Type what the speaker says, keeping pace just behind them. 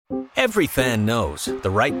Every fan knows the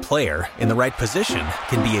right player in the right position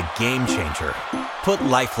can be a game changer. Put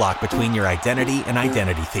LifeLock between your identity and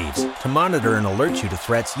identity thieves to monitor and alert you to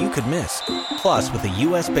threats you could miss. Plus, with a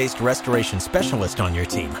U.S.-based restoration specialist on your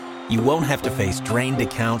team, you won't have to face drained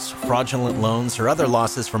accounts, fraudulent loans, or other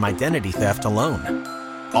losses from identity theft alone.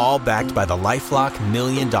 All backed by the LifeLock $1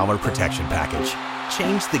 Million Protection Package.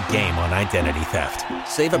 Change the game on identity theft.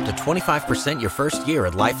 Save up to 25% your first year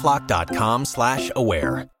at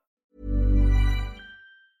LifeLock.com/aware.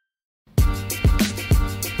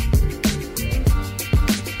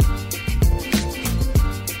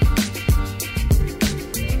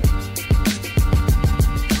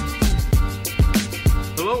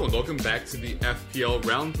 Hello and welcome back to the FPL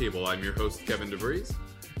Roundtable. I'm your host, Kevin DeVries.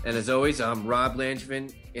 And as always, I'm Rob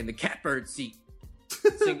Langevin in the catbird seat,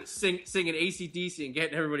 singing AC/DC and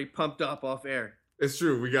getting everybody pumped up off air. It's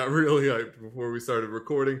true, we got really hyped before we started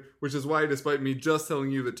recording, which is why, despite me just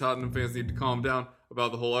telling you that Tottenham fans need to calm down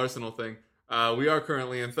about the whole Arsenal thing, we are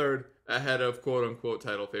currently in third, ahead of quote-unquote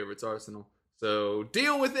title favorites Arsenal. So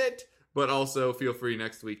deal with it, but also feel free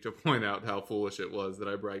next week to point out how foolish it was that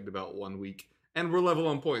I bragged about 1 week. And we're level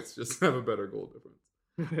on points, just have a better goal difference.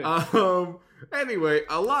 Anyway,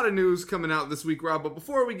 a lot of news coming out this week, Rob, but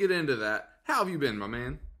before we get into that, how have you been, my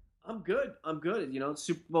man? I'm good. You know, it's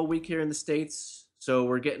Super Bowl week here in the States, so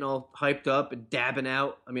we're getting all hyped up and dabbing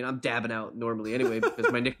out. I mean, I'm dabbing out normally anyway because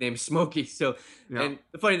my nickname's Smokey. So, yeah. And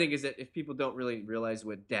the funny thing is that if people don't really realize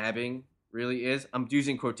what dabbing really is, I'm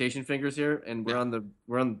using quotation fingers here, and we're on the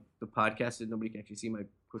podcast, and nobody can actually see my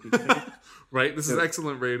quotation fingers. Right. This is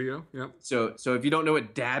excellent radio. Yep. So if you don't know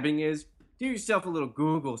what dabbing is, do yourself a little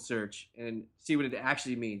Google search and see what it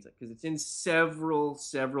actually means, because it's in several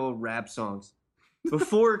rap songs.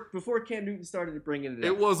 Before Cam Newton started to bring it in.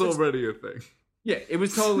 It was already a thing. Yeah, it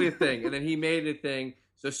was totally a thing, and then he made it a thing.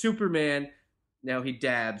 So Superman, now he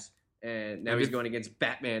dabs, and now he's going against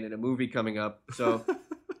Batman in a movie coming up. So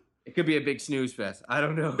it could be a big snooze fest. I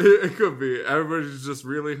don't know. It could be. Everybody's just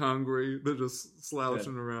really hungry. They're just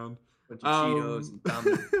slouching around. Bunch of Cheetos and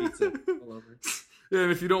Domino's pizza all over. Yeah,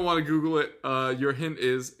 and if you don't want to Google it, your hint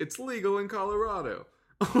is it's legal in Colorado.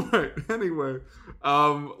 All right. Anyway,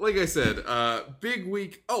 like I said, big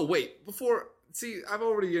week. Oh, wait. I've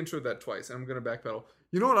already introed that twice, and I'm going to backpedal.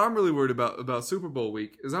 You know what I'm really worried about Super Bowl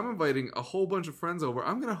week is I'm inviting a whole bunch of friends over.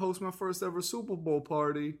 I'm going to host my first ever Super Bowl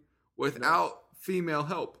party without female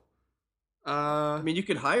help. I mean, you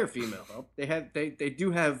could hire female help. They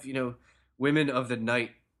do have, you know, women of the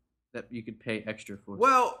night that you could pay extra for.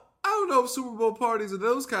 Well, I don't know if Super Bowl parties are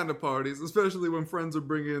those kind of parties, especially when friends are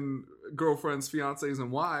bringing girlfriends, fiancés,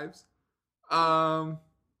 and wives.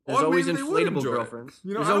 There's always inflatable girlfriends.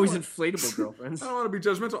 You know, there's always inflatable girlfriends. I don't want to be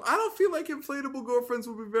judgmental. I don't feel like inflatable girlfriends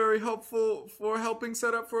would be very helpful for helping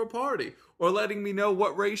set up for a party or letting me know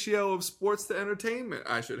what ratio of sports to entertainment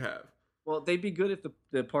I should have. Well, they'd be good if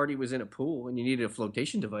the party was in a pool and you needed a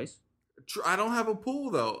flotation device. I don't have a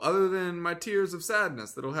pool, though, other than my tears of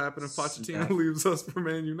sadness that'll happen if Pochettino leaves us for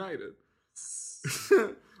Man United.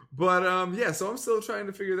 But, yeah, so I'm still trying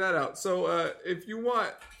to figure that out. So, if you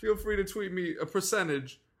want, feel free to tweet me a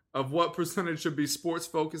percentage of what percentage should be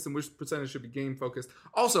sports-focused and which percentage should be game-focused.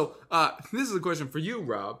 Also, this is a question for you,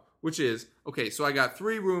 Rob, which is, okay, so I got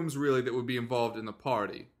 3 rooms, really, that would be involved in the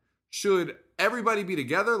party. Should everybody be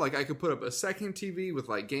together? Like, I could put up a second TV with,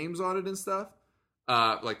 like, games on it and stuff?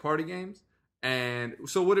 Like party games. And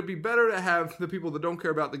so would it be better to have the people that don't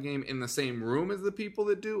care about the game in the same room as the people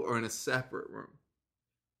that do, or in a separate room?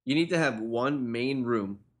 You need to have one main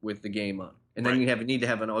room with the game on. And then you need to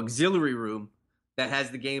have an auxiliary room that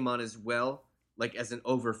has the game on as well, like as an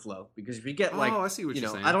overflow. Because if you get like, I see what you're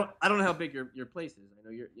saying. I don't know how big your place is. I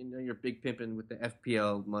know you're big pimping with the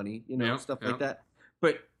FPL money, stuff like that.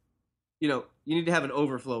 But you need to have an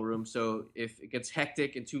overflow room. So if it gets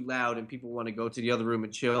hectic and too loud and people want to go to the other room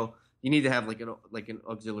and chill, you need to have like an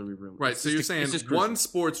auxiliary room. Right. So you're saying one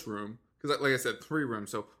sports room, because like I said, 3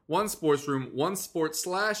 rooms. So one sports room, one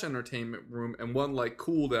sports/entertainment room, and one like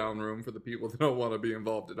cool down room for the people that don't want to be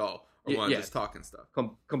involved at all or want to just talk and stuff.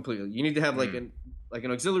 Completely. You need to have like an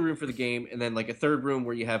auxiliary room for the game, and then like a third room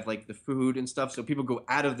where you have like the food and stuff. So people go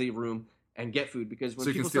out of the room and get food, because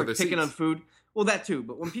when people start picking on food, well, that too,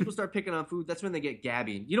 but when people start picking on food, that's when they get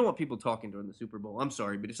gabby. You don't want people talking during the Super Bowl. I'm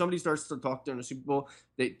sorry, but if somebody starts to talk during the Super Bowl,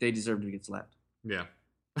 they deserve to get slapped. Yeah.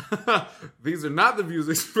 These are not the views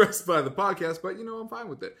expressed by the podcast, but I'm fine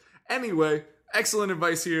with it. Anyway, excellent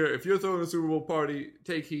advice here. If you're throwing a Super Bowl party,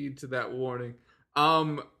 take heed to that warning.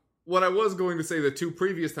 What I was going to say the 2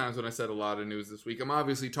 previous times when I said a lot of news this week, I'm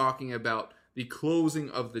obviously talking about the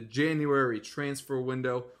closing of the January transfer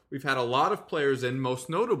window. We've had a lot of players in, most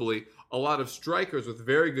notably a lot of strikers with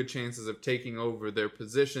very good chances of taking over their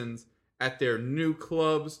positions at their new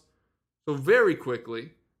clubs. So very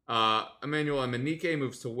quickly, Emmanuel Emenike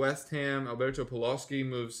moves to West Ham. Alberto Pawlowski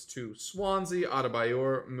moves to Swansea.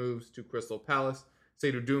 Adebayor moves to Crystal Palace.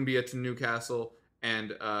 Seydou Doumbia to Newcastle.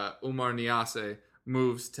 And Oumar Niasse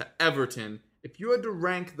moves to Everton. If you had to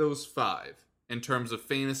rank those 5 in terms of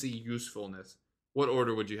fantasy usefulness, what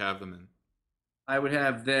order would you have them in? I would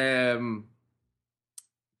have them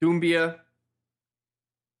Doumbia,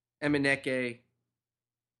 Emenike,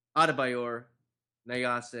 Adebayor,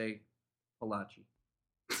 Niasse, Palaci.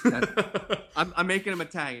 I'm making him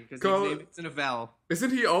Italian because his name is in a vowel.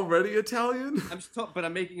 Isn't he already Italian? But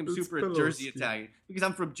I'm making him super Jersey Italian because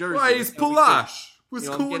I'm from Jersey. Why, he's Palash. What's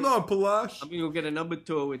going on, Palash? I'm gonna go get a number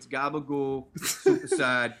 2. It's Gabagool, super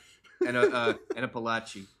sad, and a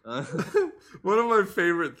Palaci. One of my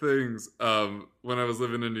favorite things when I was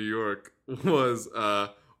living in New York was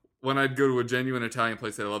when I'd go to a genuine Italian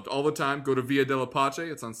place that I loved all the time. Go to Via della Pace.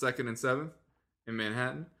 It's on 2nd and 7th in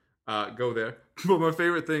Manhattan. Go there. But my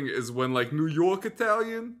favorite thing is when like New York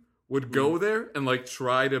Italian would go there and like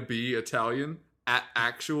try to be Italian at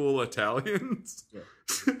actual Italians. Yeah.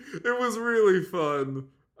 It was really fun.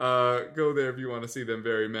 Go there if you want to see them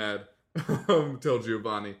very mad. Tell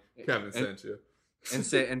Giovanni Kevin sent you. And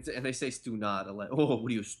they say stunad. I'm like, oh,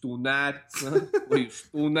 what are you, stunad? What are you,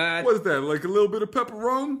 stunad? What is that? Like a little bit of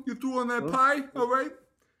pepperoni you threw on that pie? All right.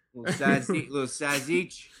 Little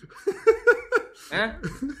sausage. Huh?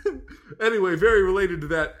 Anyway, very related to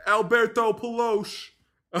that, Alberto Palosh.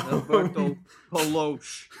 Alberto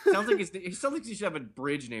Palosh. Sounds like he should have a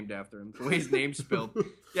bridge named after him. The way his name's spelled.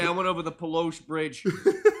 Yeah, I went over the Palosh Bridge.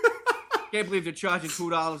 Can't believe they're charging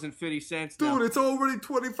 $2.50 now. Dude, it's already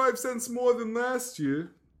 25 cents more than last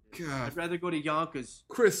year. God. I'd rather go to Yonkers.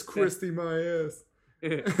 Chris Christie, my ass.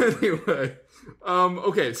 Anyway,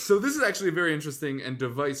 okay, so this is actually a very interesting and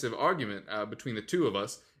divisive argument between the two of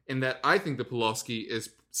us, in that I think that Pawlowski is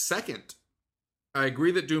second. I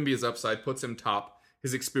agree that Doumbia's upside puts him top.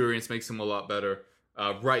 His experience makes him a lot better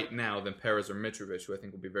right now than Perez or Mitrovic, who I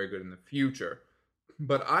think will be very good in the future.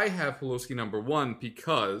 But I have Pawlowski number 1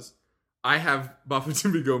 because I have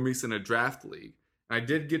Bafétimbi Gomis in a draft league. And I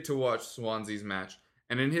did get to watch Swansea's match.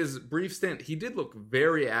 And in his brief stint, he did look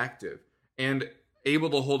very active and able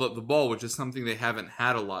to hold up the ball, which is something they haven't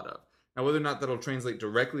had a lot of. Now, whether or not that'll translate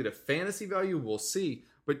directly to fantasy value, we'll see.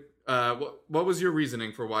 But what was your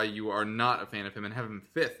reasoning for why you are not a fan of him and have him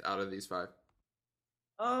 5th out of these 5?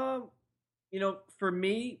 For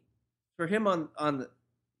me, for him on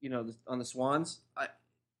the Swans,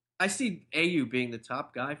 I see AU being the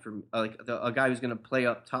top guy for a guy who's going to play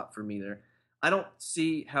up top for me there. I don't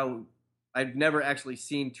see how. I've never actually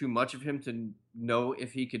seen too much of him to know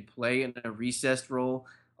if he could play in a recessed role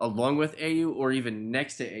along with AU or even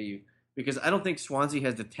next to AU, because I don't think Swansea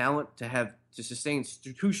has the talent to sustain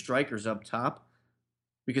 2 strikers up top,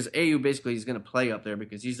 because AU basically is going to play up there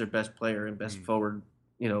because he's their best player and best forward,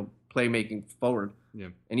 playmaking forward. Yeah.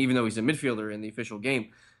 And even though he's a midfielder in the official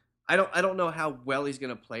game, I don't know how well he's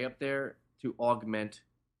going to play up there to augment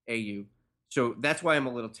AU. So that's why I'm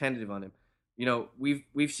a little tentative on him.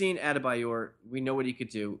 We've seen Adebayor. We know what he could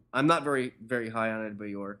do. I'm not very, very high on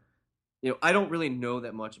Adebayor. I don't really know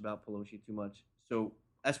that much about Pawlowski too much. So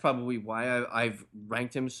that's probably why I've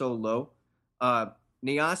ranked him so low.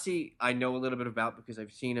 Niasse, I know a little bit about because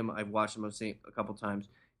I've seen him. I've watched him a couple times.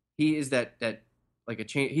 He is that like a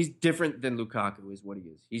change. He's different than Lukaku is what he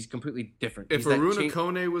is. He's completely different. If Aruna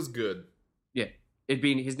Kone was good. Yeah.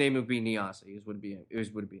 His name would be Niasse. It would be.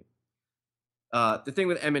 The thing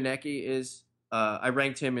with Emenike is I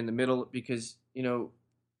ranked him in the middle because,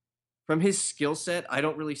 from his skill set, I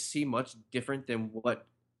don't really see much different than what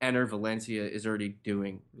Enner Valencia is already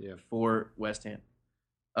doing for West Ham.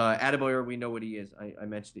 Adebayor, we know what he is. I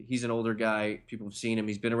mentioned it. He's an older guy. People have seen him.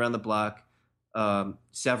 He's been around the block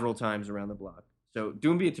several times around the block. So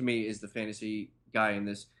Doumbia, to me, is the fantasy guy in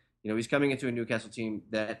this. He's coming into a Newcastle team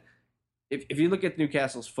that, if you look at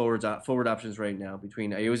Newcastle's forward options right now,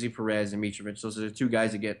 between Ayoze Perez and Mitrovic, those are the 2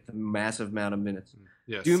 guys that get the massive amount of minutes.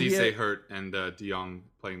 Yeah, Cisse hurt and De Jong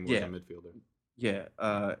playing more as a midfielder. Yeah,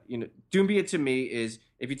 Doumbia to me is,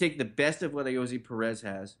 if you take the best of what Ayoze Perez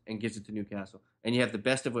has and gives it to Newcastle, and you have the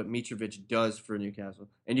best of what Mitrovic does for Newcastle,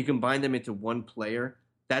 and you combine them into one player,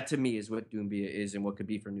 that to me is what Doumbia is and what could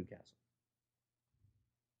be for Newcastle.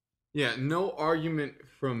 Yeah, no argument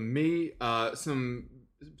from me. Some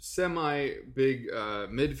semi-big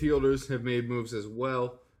midfielders have made moves as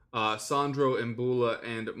well. Sandro Mbula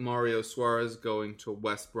and Mario Suarez going to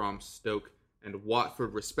West Brom, Stoke, and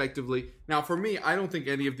Watford, respectively. Now, for me, I don't think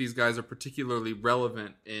any of these guys are particularly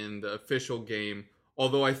relevant in the official game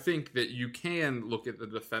Although I think that you can look at the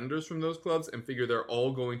defenders from those clubs and figure they're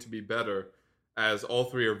all going to be better, as all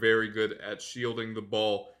three are very good at shielding the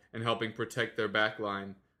ball and helping protect their back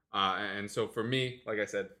line. And so for me, like I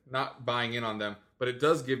said, not buying in on them, but it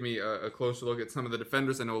does give me a closer look at some of the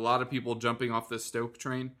defenders. I know a lot of people jumping off the Stoke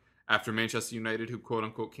train after Manchester United, who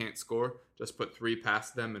quote-unquote can't score, just put 3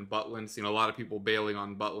 past them, and Butland. Seen a lot of people bailing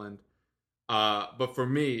on Butland. But for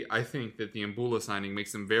me, I think that the Mbula signing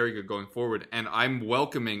makes them very good going forward, and I'm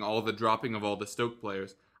welcoming all the dropping of all the Stoke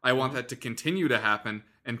players. I want that to continue to happen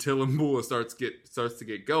until Mbula starts to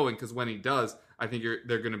get going, because when he does, I think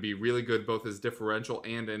they're going to be really good, both as differential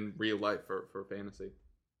and in real life for fantasy.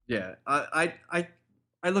 Yeah,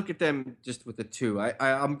 I look at them just with the two.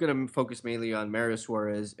 I'm going to focus mainly on Mario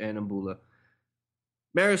Suarez and Mbula.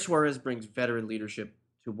 Mario Suarez brings veteran leadership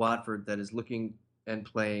to Watford that is looking and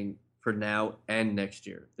playing for now and next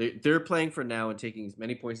year. They're playing for now and taking as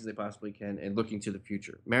many points as they possibly can and looking to the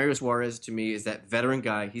future. Mario Suarez, to me, is that veteran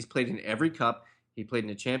guy. He's played in every cup. He played in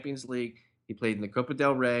the Champions League. He played in the Copa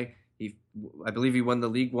del Rey. I believe he won the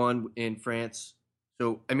Ligue 1 in France.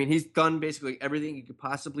 So, I mean, he's done basically everything he could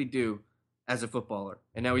possibly do as a footballer.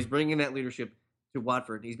 And now he's bringing that leadership to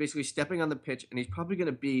Watford. He's basically stepping on the pitch, and he's probably going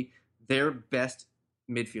to be their best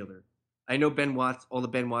midfielder. I know all the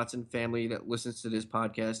Ben Watson family that listens to this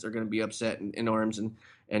podcast are going to be upset in arms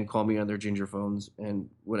and call me on their ginger phones and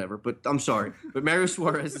whatever. But I'm sorry. But Mario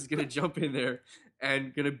Suarez is going to jump in there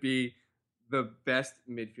and going to be the best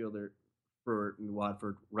midfielder for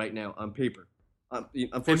Watford right now on paper.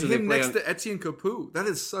 Unfortunately, and him next to Etienne Capoue. That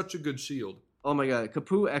is such a good shield. Oh my God,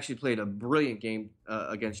 Capoue actually played a brilliant game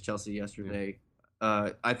against Chelsea yesterday.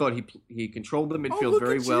 I thought he controlled the midfield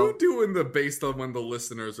very well. You doing the based on when the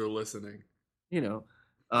listeners are listening. You know,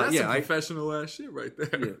 that's some professional ass shit right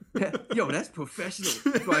there. Yeah. Yo, that's professional.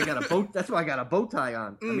 That's why I got a boat. That's why I got a bow tie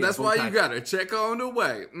on. That's why you got a check on the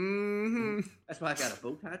way. That's why I got a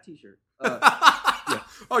bow tie T-shirt.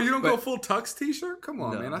 Oh, you don't go full tux T-shirt? Come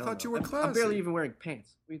on, man. I thought you were classy. I'm barely even wearing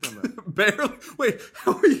pants. What are you talking about? Barely? Wait,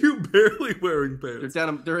 how are you barely wearing pants?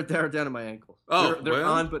 They're down to my ankles. Oh, they're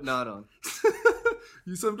on but not on.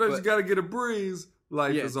 You got to get a breeze.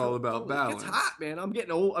 Life is all about balance. It's hot, man. I'm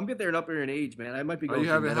getting old. I'm getting there up there in age, man. I might be going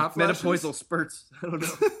through menopausal spurts. I don't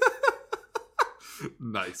know.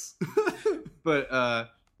 Nice. But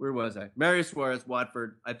where was I? Mario Suarez,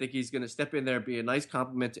 Watford. I think he's going to step in there, be a nice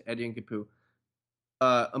compliment to Eddie and Capoue.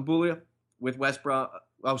 Mbula with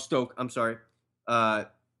Stoke. I'm sorry. I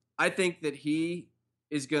think that he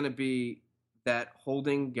is going to be that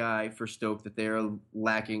holding guy for Stoke that they're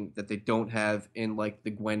lacking, that they don't have in like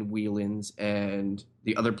the Gwen Whelans and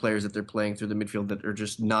the other players that they're playing through the midfield that are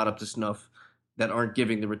just not up to snuff, that aren't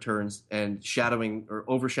giving the returns and shadowing or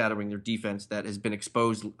overshadowing their defense that has been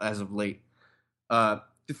exposed as of late. The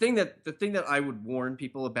thing that I would warn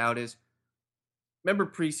people about is, remember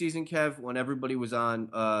preseason, Kev, when everybody was on,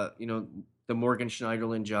 the Morgan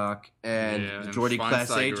Schneiderlin jock and the Jordi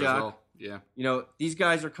Clase jock. Well. Yeah. These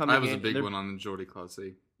guys are coming in. I was a big one on the Jordi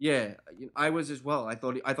Clase. Yeah, I was as well. I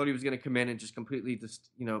thought he was going to come in and just completely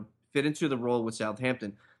fit into the role with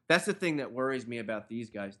Southampton. That's the thing that worries me about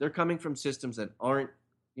these guys. They're coming from systems that aren't,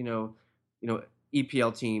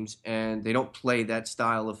 EPL teams, and they don't play that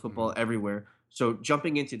style of football everywhere. So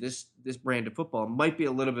jumping into this brand of football might be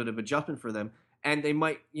a little bit of adjustment for them, and they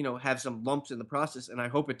might, have some lumps in the process. And I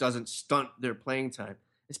hope it doesn't stunt their playing time,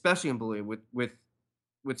 especially in Bully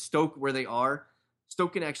with Stoke where they are.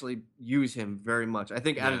 Stoke can actually use him very much. I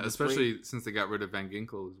think, especially since they got rid of Van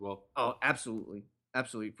Ginkel as well. Oh, absolutely.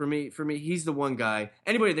 For me, he's the one guy.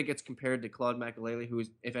 Anybody that gets compared to Claude Makelele, who is,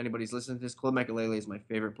 if anybody's listening to this, Claude Makelele is my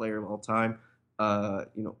favorite player of all time.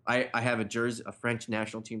 I have a French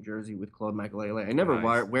national team jersey with Claude Makelele. I never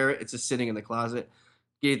wear it. It's just sitting in the closet,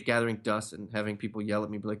 gathering dust and having people yell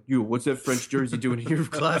at me, be like, "You, what's that French jersey doing in your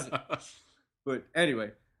closet?" But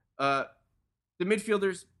anyway, the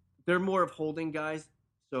midfielders, they're more of holding guys.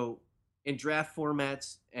 So in draft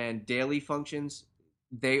formats and daily functions,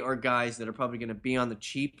 they are guys that are probably going to be on the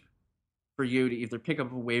cheap for you to either pick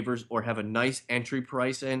up waivers or have a nice entry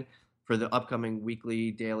price in for the upcoming weekly,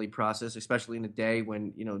 daily process, especially in a day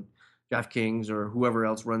when, DraftKings or whoever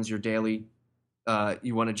else runs your daily,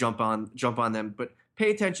 you want to jump on them. But pay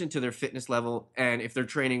attention to their fitness level and if they're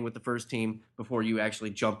training with the first team before you actually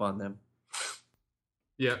jump on them.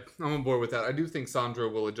 Yeah, I'm on board with that. I do think Sandro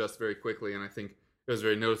will adjust very quickly, and I think it was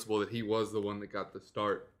very noticeable that he was the one that got the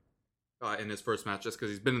start in his first match, just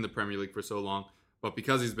because he's been in the Premier League for so long. But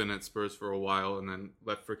because he's been at Spurs for a while and then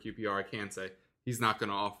left for QPR, I can say he's not going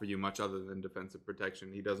to offer you much other than defensive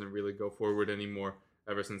protection. He doesn't really go forward anymore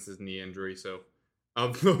ever since his knee injury. So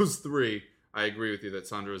of those three, I agree with you that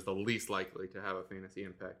Sandro is the least likely to have a fantasy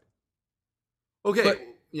impact. Okay.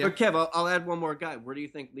 But Kev, I'll add one more guy. Where do you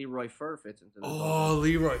think Leroy Fer fits into this? Oh,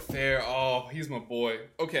 Leroy Fer. Oh, he's my boy.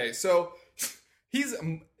 Okay, so this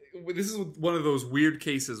is one of those weird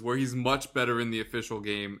cases where he's much better in the official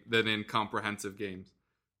game than in comprehensive games,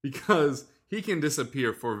 because he can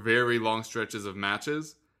disappear for very long stretches of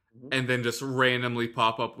matches and then just randomly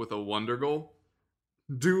pop up with a wonder goal.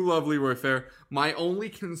 Do love Leroy Fer. My only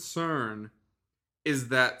concern is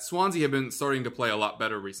that Swansea have been starting to play a lot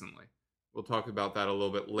better recently. We'll talk about that a little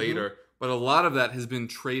bit later. But a lot of that has been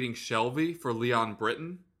trading Shelvey for Leon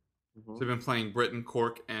Britton. So they've been playing Britton,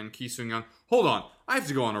 Cork, and Ki Sung Young. Hold on. I have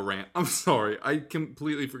to go on a rant. I'm sorry. I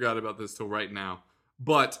completely forgot about this till right now.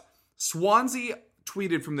 But Swansea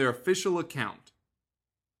tweeted from their official account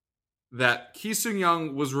that Ki Sung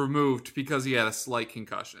Young was removed because he had a slight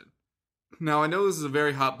concussion. Now, I know this is a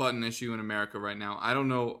very hot button issue in America right now. I don't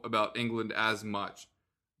know about England as much.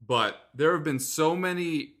 But there have been so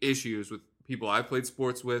many issues with people I've played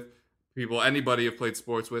sports with, people anybody have played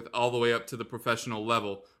sports with, all the way up to the professional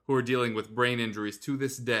level, who are dealing with brain injuries to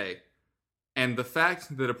this day. And the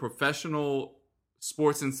fact that a professional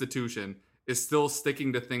sports institution is still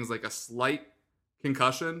sticking to things like a slight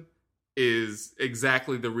concussion is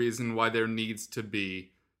exactly the reason why there needs to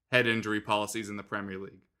be head injury policies in the Premier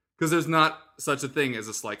League. Because there's not such a thing as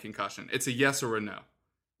a slight concussion. It's a yes or a no.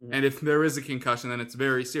 And if there is a concussion, then it's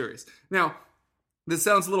very serious. Now, this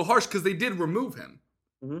sounds a little harsh because they did remove him,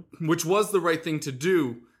 which was the right thing to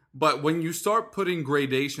do. But when you start putting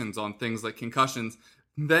gradations on things like concussions,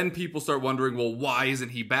 then people start wondering, well, why isn't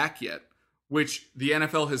he back yet? Which the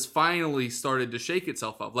NFL has finally started to shake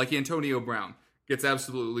itself up. Like Antonio Brown gets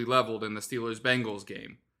absolutely leveled in the Steelers-Bengals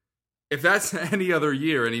game. If that's any other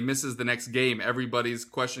year and he misses the next game, everybody's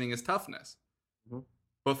questioning his toughness.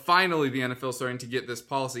 But finally, the NFL is starting to get this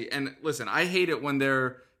policy. And listen, I hate it when there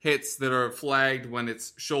are hits that are flagged when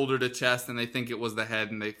it's shoulder to chest and they think it was the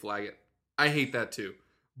head and they flag it. I hate that too.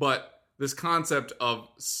 But this concept of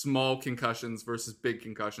small concussions versus big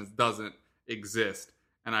concussions doesn't exist.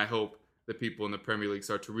 And I hope that people in the Premier League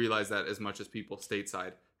start to realize that as much as people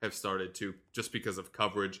stateside have started to, just because of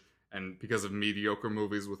coverage and because of mediocre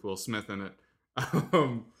movies with Will Smith in it.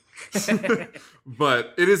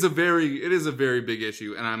 But it is a very big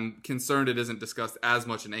issue, and I'm concerned it isn't discussed as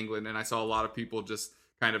much in England. And I saw a lot of people just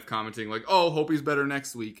kind of commenting like, oh, hope he's better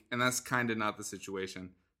next week, and that's kind of not the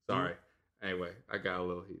situation. Sorry. Anyway, I got a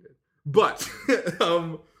little heated, but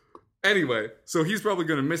anyway, so he's probably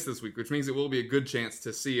going to miss this week, which means it will be a good chance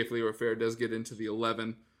to see if Leroy Fer does get into the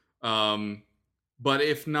 11. But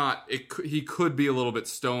if not, he could be a little bit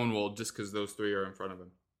stonewalled just because those three are in front of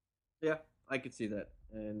him. Yeah, I could see that.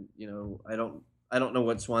 And, I don't know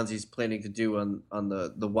what Swansea's planning to do on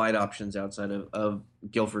the wide options outside of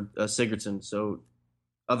Guilford Sigurdsson. So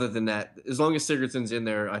other than that, as long as Sigurdsson's in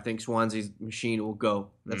there, I think Swansea's machine will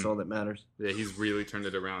go. That's all that matters. Yeah, he's really turned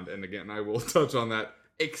it around. And again, I will touch on that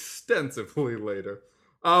extensively later.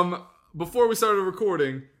 Before we started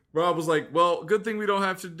recording, Rob was like, well, good thing we don't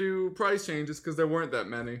have to do price changes because there weren't that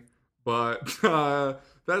many. But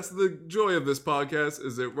that's the joy of this podcast,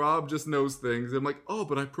 is that Rob just knows things. I'm like, oh,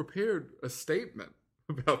 but I prepared a statement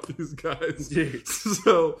about these guys.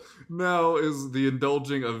 So now is the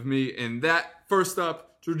indulging of me in that. First up,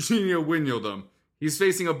 Jorginho Wijnaldum. He's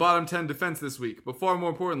facing a bottom 10 defense this week. But far more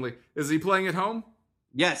importantly, is he playing at home?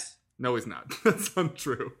 Yes. No, he's not. That's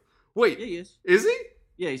untrue. Wait. Yeah, he is. Is he?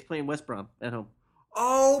 Yeah, he's playing West Brom at home.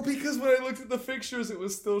 Oh, because when I looked at the fixtures, it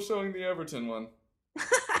was still showing the Everton one.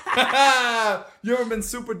 You ever been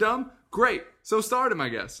super dumb? Great. So start him, I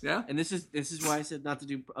guess. Yeah. And this is why I said not to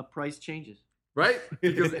do price changes. Right?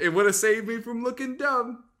 Because it would have saved me from looking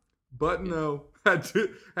dumb. But no, had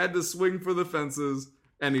to swing for the fences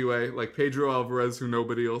anyway. Like Pedro Alvarez, who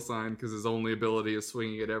nobody will sign because his only ability is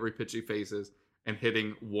swinging at every pitch he faces and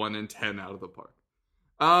hitting 1 in 10 out of the park.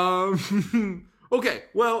 Okay.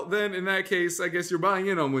 Well, then in that case, I guess you're buying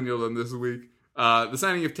in on Wijnaldum this week. The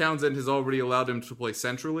signing of Townsend has already allowed him to play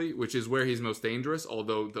centrally, which is where he's most dangerous,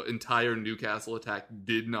 although the entire Newcastle attack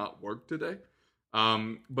did not work today.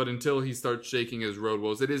 But until he starts shaking his road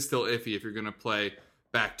woes, it is still iffy if you're going to play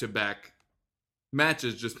back-to-back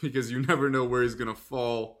matches, just because you never know where he's going to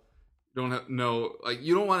fall. You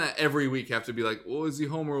don't want to every week have to be like, well, is he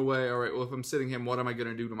home or away? All right, well, if I'm sitting him, what am I going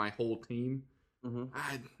to do to my whole team?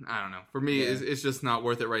 I don't know. For me, it's just not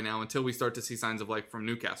worth it right now until we start to see signs of life from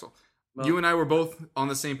Newcastle. Well, you and I were both on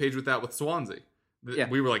the same page with that with Swansea. Yeah.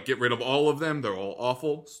 We were like, get rid of all of them. They're all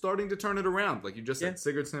awful. Starting to turn it around. Like you just said,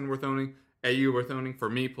 Sigurdsson worth owning. AU worth owning. For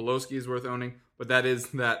me, Poloski is worth owning. But that is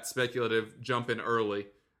that speculative jump in early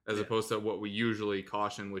as opposed to what we usually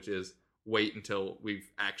caution, which is wait until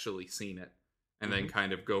we've actually seen it and then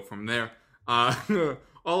kind of go from there.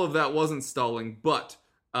 All of that wasn't stalling, but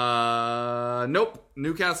nope.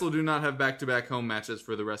 Newcastle do not have back-to-back home matches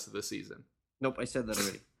for the rest of the season. Nope, I said that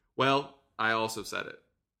already. Well, I also said it.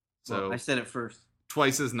 So well, I said it first.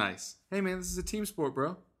 Twice as nice. Hey man, this is a team sport,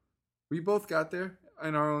 bro. We both got there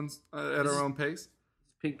in our own at our own pace. It's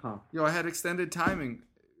ping pong. Yo, I had extended timing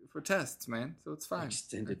for tests, man, so it's fine.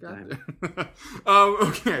 Extended timing.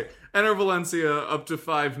 Okay, enter Valencia up to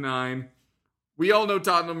 5-9. We all know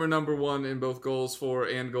Tottenham are number one in both goals for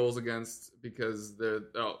and goals against because they're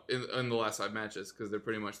in the last 5 matches because they're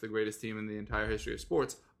pretty much the greatest team in the entire history of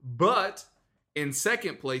sports. But in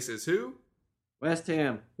second place is who? West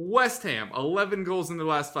Ham. West Ham, 11 goals in their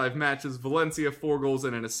last 5 matches. Valencia, 4 goals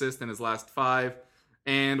and an assist in his last 5.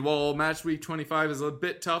 And while match week 25 is a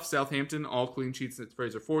bit tough, Southampton, all clean sheets since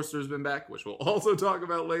Fraser Forster's been back, which we'll also talk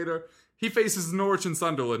about later. He faces Norwich and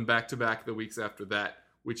Sunderland back-to-back the weeks after that,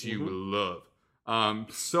 which you will love.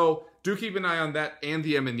 So do keep an eye on that and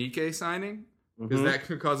the Emenike signing, because that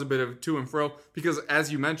could cause a bit of to and fro. Because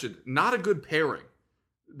as you mentioned, not a good pairing.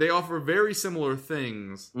 They offer very similar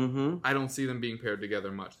things. I don't see them being paired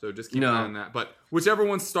together much, so just keep an eye on that. But whichever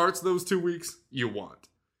one starts those 2 weeks, you want.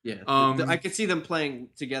 Yeah, I could see them playing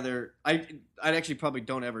together. I actually probably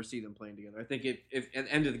don't ever see them playing together. I think if at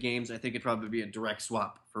the end of the games, I think it'd probably be a direct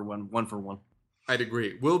swap for one for one. I'd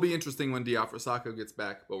agree. Will be interesting when Diafra gets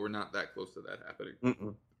back, but we're not that close to that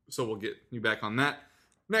happening. So we'll get you back on that.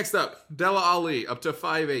 Next up, Dele Alli up to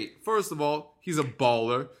 5-8. First of all, he's a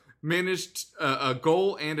baller. Managed a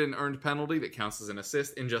goal and an earned penalty that counts as an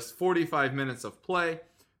assist in just 45 minutes of play.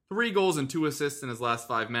 3 goals and 2 assists in his last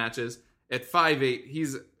 5 matches. At 5'8",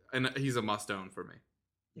 he's a must-own for me.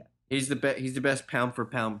 Yeah, he's the best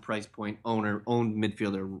pound-for-pound price point owned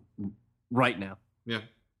midfielder right now. Yeah,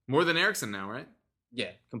 more than Eriksen now, right?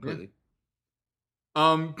 Yeah, completely.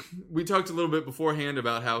 Yeah. We talked a little bit beforehand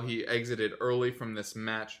about how he exited early from this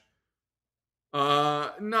match.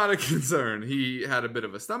 Not a concern. He had a bit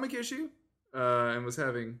of a stomach issue, and was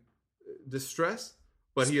having distress.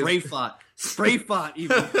 But spray fought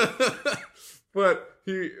even. But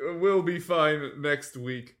he will be fine next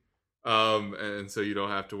week. And so you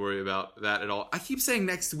don't have to worry about that at all. I keep saying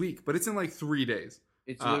next week, but it's in like 3 days.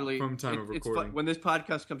 It's literally from time of recording. When this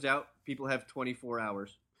podcast comes out, people have 24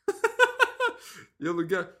 hours. You only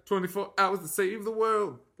got 24 hours to save the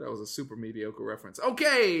world. That was a super mediocre reference.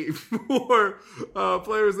 Okay, for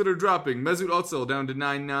players that are dropping. Mesut Ozil down to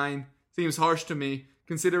 9-9. Seems harsh to me,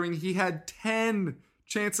 considering he had 10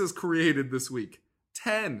 chances created this week.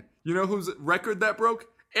 10. You know whose record that broke?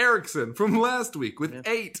 Eriksen from last week with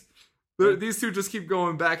 8. These two just keep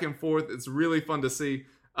going back and forth. It's really fun to see.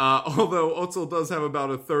 Although Ozil does have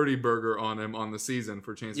about a 30 burger on him on the season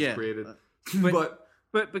for chances created.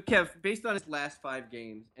 But Kev, based on his last 5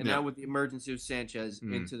 games, and now with the emergence of Sanchez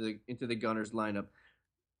into the Gunners lineup,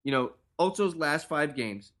 you know, Ozil's last 5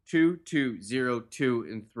 games, 2-2,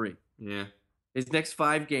 0-2, and 3. Yeah. His next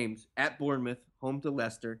 5 games, at Bournemouth, home to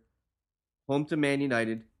Leicester, home to Man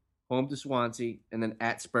United, home to Swansea, and then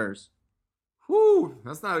at Spurs. Whew,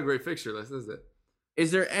 that's not a great fixture list, is it?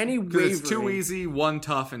 Is there any wavering? It's 2 easy, 1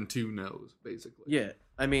 tough, and 2 no's, basically. Yeah,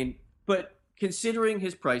 I mean, but considering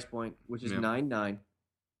his price point, which is 9-9,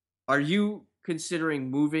 are you considering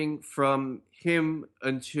moving from him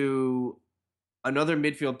into another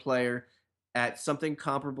midfield player at something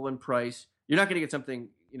comparable in price? You're not going to get something,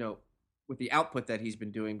 you know, with the output that he's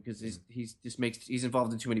been doing because he's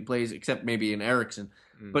involved in too many plays, except maybe in Eriksen.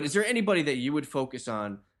 But is there anybody that you would focus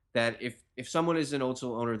on that if someone is an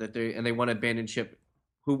Ozil owner that they want to abandon ship,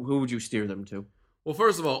 who would you steer them to? Well,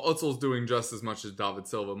 first of all, Ozil's doing just as much as David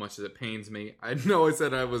Silva, much as it pains me. I know I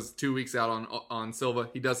said I was 2 weeks out on Silva.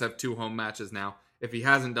 He does have 2 home matches now. If he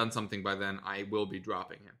hasn't done something by then, I will be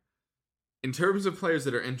dropping him. In terms of players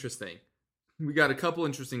that are interesting, we got a couple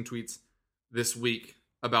interesting tweets this week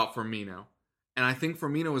about Firmino. And I think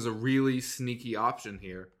Firmino is a really sneaky option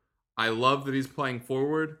here. I love that he's playing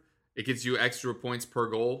forward. It gets you extra points per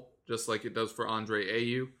goal, just like it does for Andre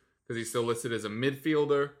Ayew, because he's still listed as a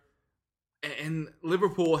midfielder. And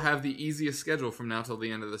Liverpool have the easiest schedule from now till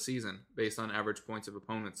the end of the season, based on average points of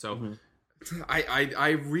opponents. So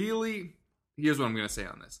I really... Here's what I'm going to say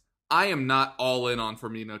on this. I am not all in on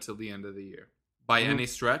Firmino till the end of the year, by any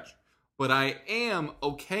stretch. But I am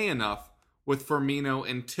okay enough with Firmino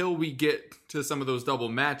until we get to some of those double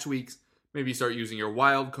match weeks. Maybe start using your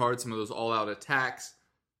wild card, some of those all-out attacks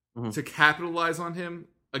to capitalize on him.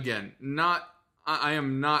 Again, I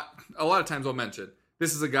am not... A lot of times I'll mention...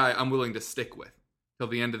 This is a guy I'm willing to stick with till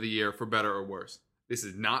the end of the year, for better or worse. This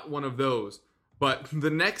is not one of those. But the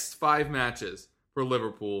next 5 matches for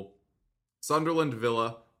Liverpool, Sunderland,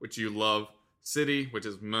 Villa, which you love, City, which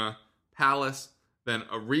is meh, Palace, then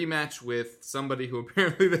a rematch with somebody who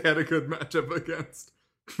apparently they had a good matchup against,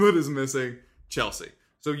 but is missing, Chelsea.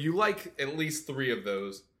 So you like at least 3 of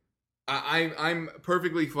those. I'm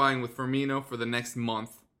perfectly fine with Firmino for the next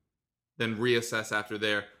month, then reassess after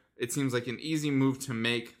there. It seems like an easy move to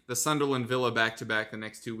make. The Sunderland Villa back-to-back the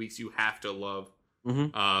next 2 weeks you have to love.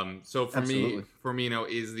 Mm-hmm. So for Absolutely. me, Firmino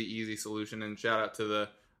is the easy solution, and shout out to the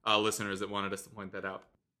listeners that wanted us to point that out.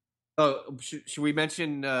 Oh, should we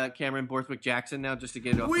mention Cameron Borthwick-Jackson now just to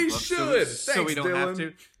get it off We the book? should! So we Thanks, don't have Dylan.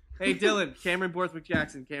 to. Hey, Dylan, Cameron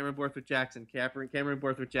Borthwick-Jackson. Cameron Borthwick-Jackson.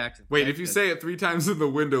 Wait, if you say it 3 times in the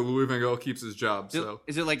window, Louis Van Gaal keeps his job. So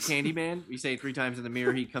Is it like Candyman? You say it 3 times in the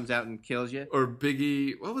mirror, he comes out and kills you? or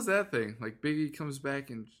Biggie, what was that thing? Like Biggie comes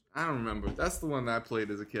back and I don't remember. That's the one that I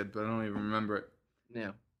played as a kid, but I don't even remember it.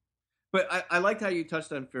 Yeah. But I liked how you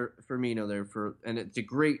touched on Firmino there, and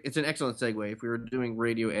it's an excellent segue. If we were doing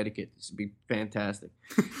radio etiquette, this would be fantastic.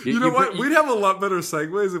 You know what? We'd have a lot better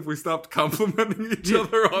segues if we stopped complimenting each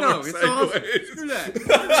other on our segues. Screw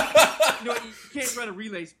that. You know what? You can't run a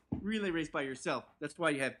relay race by yourself. That's why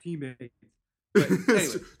you have teammates. But anyway,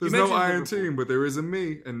 There's no I in team, but there is a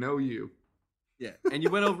me and no you. Yeah, and you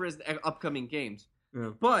went over his upcoming games. Yeah.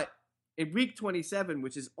 But in week 27,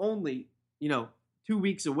 which is only, 2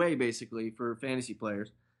 weeks away, basically, for fantasy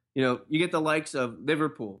players, you get the likes of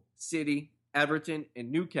Liverpool, City, Everton,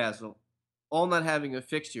 and Newcastle all not having a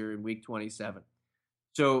fixture in week 27.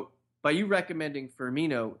 So by you recommending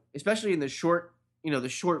Firmino, especially in the short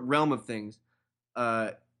realm of things,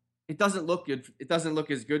 it doesn't look good. It doesn't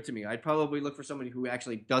look as good to me. I'd probably look for somebody who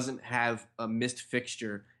actually doesn't have a missed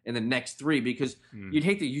fixture in the next 3, because you'd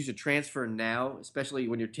hate to use a transfer now, especially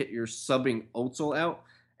when you're subbing Özil out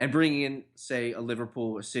and bringing in, say, a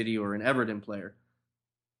Liverpool, a City, or an Everton player.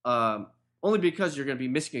 Only because you're going to be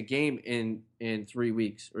missing a game in 3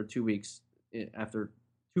 weeks or 2 weeks after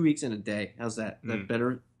 2 weeks in a day. How's that? Is that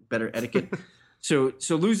better etiquette? So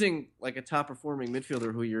losing like a top performing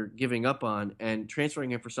midfielder who you're giving up on and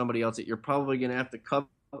transferring him for somebody else that you're probably going to have to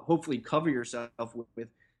hopefully cover yourself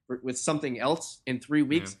with something else in 3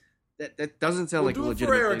 weeks. Yeah. That doesn't sound like a legitimate thing.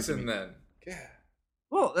 Do it for Eriksen then. Yeah.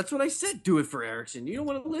 Well, that's what I said. Do it for Eriksen. You don't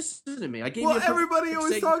want to listen to me. I gave you. Well, everybody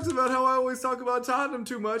always talks about how I always talk about Tottenham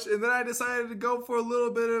too much, and then I decided to go for a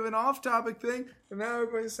little bit of an off-topic thing, and now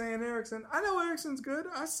everybody's saying Eriksen. I know Eriksen's good.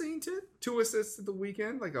 I seen it. 2 assists at the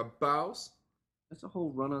weekend, like a bouse. That's a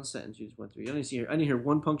whole run-on sentence you just went through. I didn't hear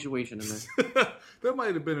one punctuation in there. That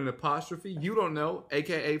might have been an apostrophe. You don't know,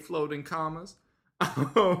 a.k.a. floating commas.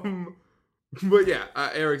 But yeah,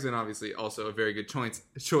 Eriksen obviously also a very good choice.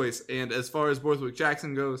 And as far as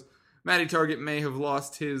Borthwick-Jackson goes, Matty Target may have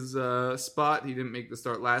lost his spot. He didn't make the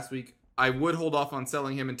start last week. I would hold off on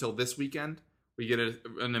selling him until this weekend. We get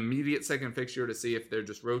an immediate second fixture to see if they're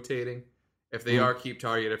just rotating. If they are, keep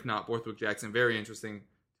Target. If not, Borthwick-Jackson, very interesting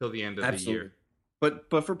till the end of the year. But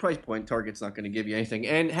for price point, Target's not going to give you anything.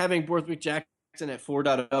 And having Borthwick-Jackson at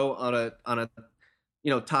 4.0 on a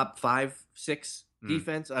top 5-6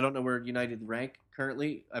 defense. I don't know where United rank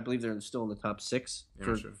currently. I believe they're still in the top 6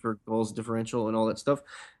 for goals differential and all that stuff.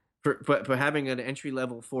 But having an entry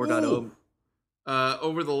level 4.0.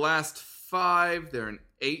 Over the last 5, they're an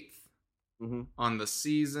 8th. Mm-hmm. On the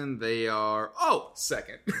season, they are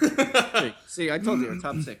second. See, I told you they're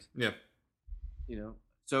top 6. Yeah.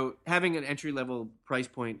 So having an entry level price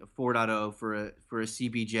point of 4.0 for a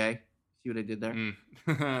CBJ, see what I did there?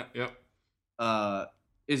 Yep.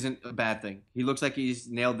 Isn't a bad thing. He looks like he's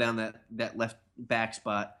nailed down that left back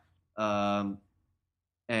spot, and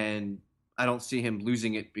I don't see him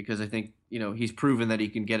losing it, because I think he's proven that he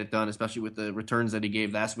can get it done, especially with the returns that he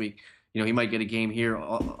gave last week. He might get a game here,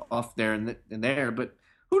 off there and there, but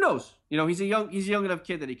who knows? He's a young enough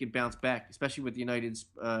kid that he could bounce back, especially with United's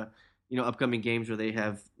upcoming games where they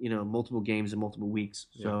have multiple games in multiple weeks.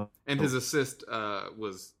 Yeah. So his assist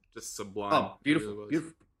was just sublime. Oh, beautiful,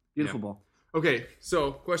 beautiful ball. Okay,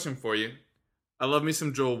 so question for you. I love me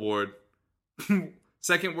some Joel Ward.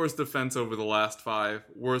 Second worst defense over the last 5.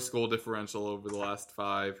 Worst goal differential over the last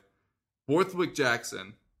 5.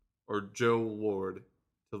 Borthwick-Jackson or Joel Ward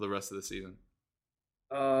till the rest of the season?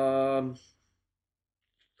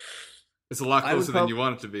 It's a lot closer than you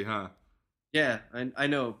want it to be, huh? Yeah, I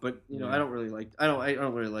know, but I don't really like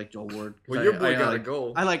Joel Ward. Well, your boy got a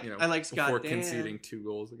goal. I like Scott before Dan. conceding 2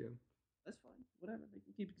 goals again. That's fine. Whatever. They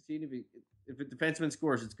can keep conceding. If a defenseman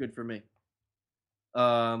scores, it's good for me.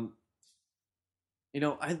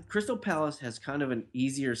 Crystal Palace has kind of an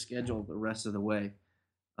easier schedule the rest of the way.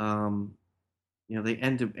 They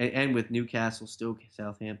end with Newcastle, Stoke,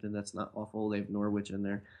 Southampton. That's not awful. They have Norwich in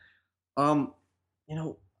there.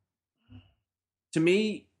 To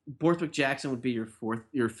me, Borthwick-Jackson would be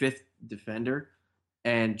your fifth defender,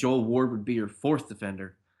 and Joel Ward would be your fourth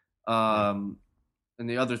defender. And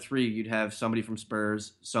the other three, you'd have somebody from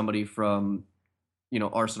Spurs, somebody from,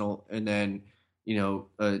 Arsenal, and then,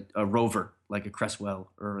 a rover like a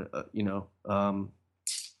Cresswell or,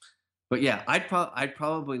 but yeah, I'd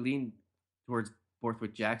probably lean towards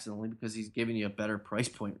Borthwick-Jackson only because he's giving you a better price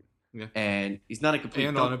point. Yeah. And he's not a complete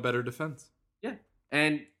and on a better defense. Yeah.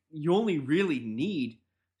 And you only really need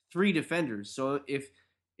 3 defenders. So if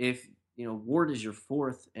Ward is your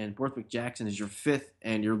fourth and Borthwick-Jackson is your fifth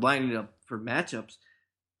and you're lining it up for matchups,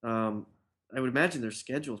 I would imagine their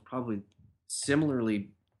schedule is probably similarly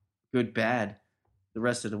good, bad the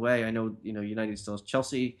rest of the way. I know, United still has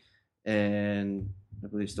Chelsea, and I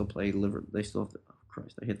believe they still play Liverpool. They still have oh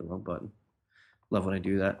Christ, I hit the wrong button. Love when I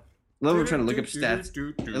do that. I love when I'm trying to look up stats.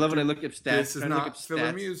 I love when I look up stats. This is not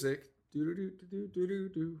filler music.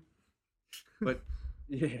 But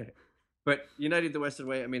yeah, but United the Western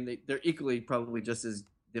way. I mean, they're equally probably just as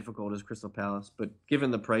difficult as Crystal Palace. But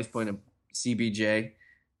given the price point of CBJ,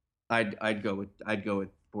 I'd go with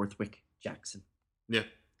Borthwick-Jackson. Yeah,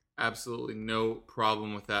 absolutely no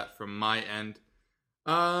problem with that from my end.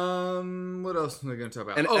 What else am I going to talk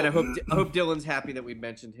about? And I hope Dylan's happy that we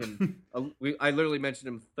mentioned him. I literally mentioned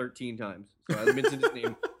him 13 times. So I mentioned his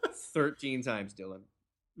name 13 times, Dylan.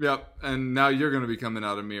 Yep, and now you're going to be coming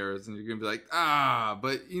out of mirrors, and you're going to be like,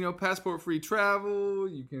 but, passport-free travel,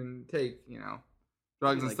 you can take,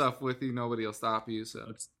 drugs and stuff with you, nobody will stop you,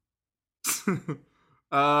 so.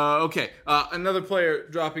 Okay, another player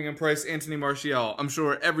dropping in price, Anthony Martial. I'm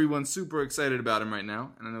sure everyone's super excited about him right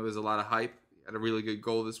now, and I know there's a lot of hype. He had a really good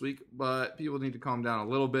goal this week, but people need to calm down a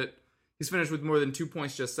little bit. He's finished with more than 2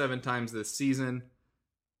 points just 7 times this season.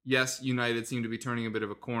 Yes, United seem to be turning a bit of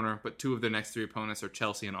a corner, but 2 of their next 3 opponents are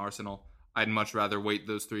Chelsea and Arsenal. I'd much rather wait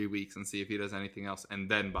those 3 weeks and see if he does anything else and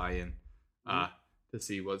then buy in to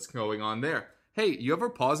see what's going on there. Hey, you ever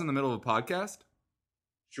pause in the middle of a podcast?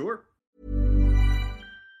 Sure.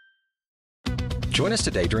 Join us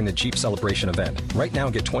today during the Jeep Celebration event. Right now,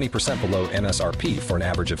 get 20% below MSRP for an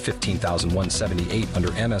average of $15,178 under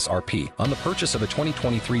MSRP on the purchase of a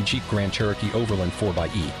 2023 Jeep Grand Cherokee Overland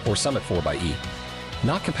 4xE or Summit 4xE.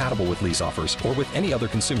 Not compatible with lease offers or with any other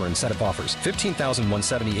consumer incentive offers.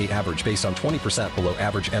 $15,178 average based on 20% below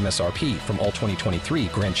average MSRP from all 2023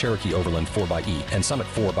 Grand Cherokee Overland 4xE and Summit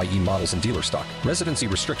 4xE models in dealer stock. Residency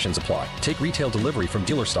restrictions apply. Take retail delivery from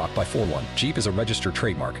dealer stock by 4/1. Jeep is a registered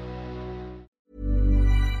trademark.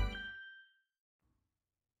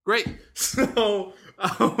 Great. So,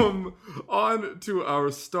 on to our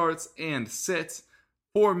starts and sits.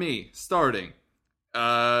 For me, starting.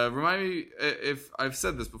 Remind me if I've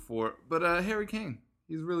said this before, but Harry Kane.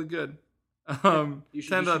 He's really good. 10.0. You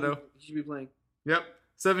should be playing. Yep.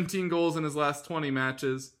 17 goals in his last 20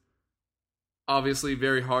 matches. Obviously,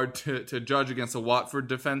 very hard to judge against a Watford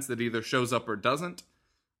defense that either shows up or doesn't.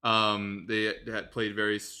 They had played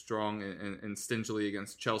very strong and stingily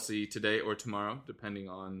against Chelsea today or tomorrow, depending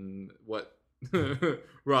on what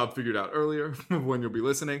Rob figured out earlier when you'll be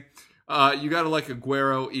listening. You gotta like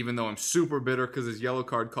Aguero, even though I'm super bitter because his yellow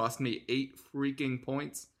card cost me 8 freaking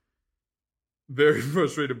points. Very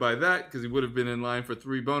frustrated by that because he would have been in line for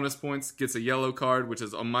 3 bonus points. Gets a yellow card, which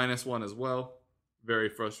is a -1 as well. Very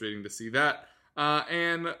frustrating to see that.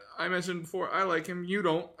 And I mentioned before, I like him. You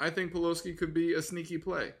don't. I think Pelosi could be a sneaky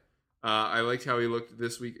play. I liked how he looked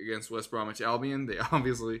this week against West Bromwich Albion. They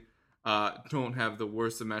obviously don't have the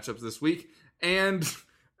worst of matchups this week. And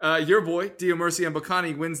your boy, Diamersi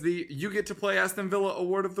Mbakani, wins the You Get to Play Aston Villa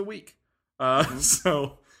Award of the Week.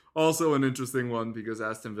 So, also an interesting one because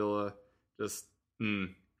Aston Villa just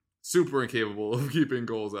super incapable of keeping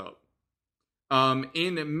goals out.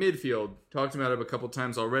 In midfield, talked about it a couple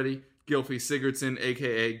times already. Gylfi Sigurdsson,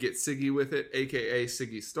 a.k.a. Get Siggy With It, a.k.a.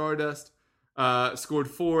 Siggy Stardust. Scored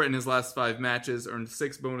 4 in his last 5 matches, earned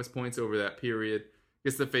 6 bonus points over that period.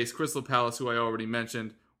 Gets to face Crystal Palace, who I already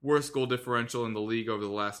mentioned. Worst goal differential in the league over the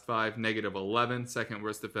last 5, -11. Second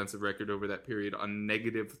worst defensive record over that period on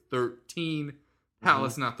 -13.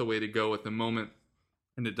 Palace not the way to go at the moment.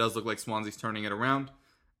 And it does look like Swansea's turning it around.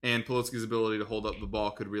 And Peloski's ability to hold up the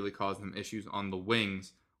ball could really cause them issues on the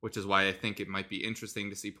wings, which is why I think it might be interesting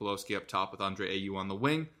to see Pelosi up top with Andre Ayew on the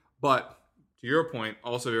wing. But, to your point,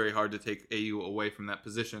 also very hard to take Ayew away from that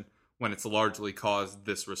position when it's largely caused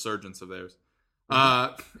this resurgence of theirs.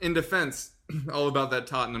 In defense, all about that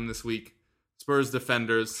Tottenham this week. Spurs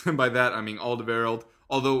defenders, and by that I mean Alderweireld.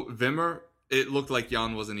 Although Wimmer, it looked like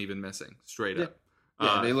Jan wasn't even missing, straight up.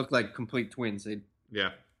 Yeah, they look like complete twins.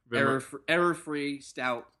 Error-free,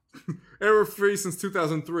 stout Error-free since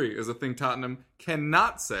 2003 is a thing Tottenham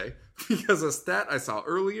cannot say because a stat I saw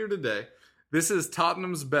earlier today. This is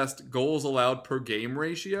Tottenham's best goals allowed per game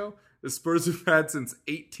ratio the Spurs have had since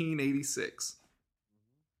 1886.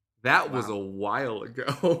 That was a while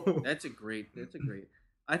ago. That's a great.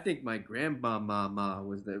 I think my grandma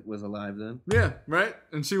was alive then. Yeah, right?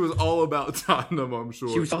 And she was all about Tottenham, I'm sure.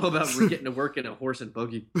 She was all about getting to work in a horse and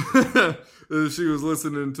buggy. She was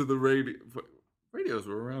listening to the radio. Radios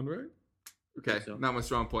were around, right? Okay, so. Not my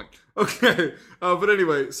strong point. Okay, but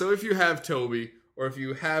anyway, so if you have Toby or if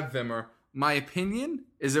you have Vimmer, my opinion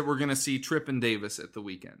is that we're going to see Tripp and Davis at the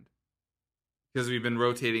weekend. Because we've been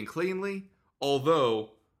rotating cleanly.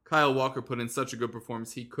 Although Kyle Walker put in such a good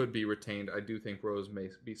performance, he could be retained. I do think Rose may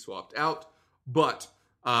be swapped out. But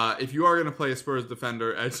if you are going to play a Spurs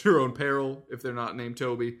defender at your own peril, if they're not named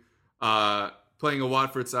Toby, playing a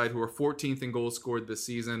Watford side who are 14th in goals scored this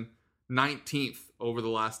season, 19th over the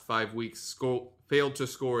last 5 weeks, failed to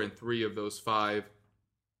score in 3 of those 5.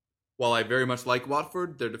 While I very much like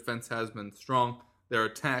Watford, their defense has been strong. Their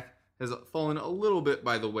attack has fallen a little bit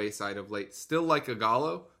by the wayside of late. Still like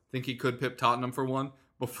Ighalo. Think he could pip Tottenham for one.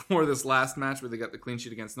 Before this last match where they got the clean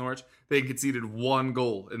sheet against Norwich, they conceded 1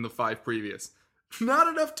 goal in the 5 previous. Not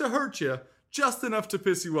enough to hurt you, just enough to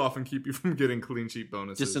piss you off and keep you from getting clean sheet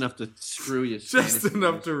bonuses. Just enough to screw you. Just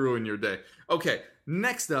enough to ruin your day. Okay,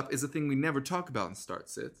 next up is a thing we never talk about in Start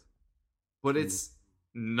Sits, but it's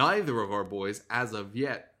neither of our boys as of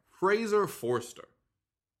yet. Fraser Forster,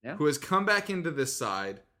 who has come back into this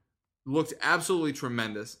side, looked absolutely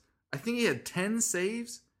tremendous. I think he had 10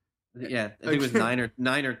 saves. Yeah, I think it was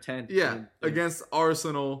 9 or 10. Yeah, against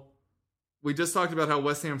Arsenal. We just talked about how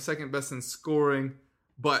West Ham's second best in scoring,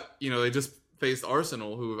 but they just faced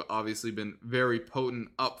Arsenal, who have obviously been very potent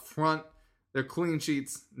up front. Their clean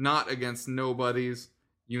sheets not against nobodies.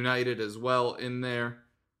 United as well in there.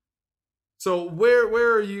 So where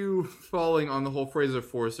are you falling on the whole Fraser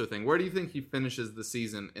Forster thing? Where do you think he finishes the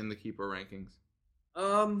season in the keeper rankings?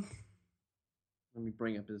 Let me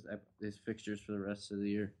bring up his fixtures for the rest of the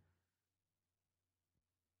year.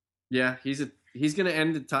 Yeah, he's going to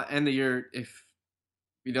end the year if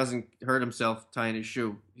he doesn't hurt himself tying his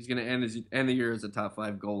shoe. He's going to end the year as a top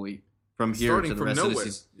 5 goalie from here to the rest of the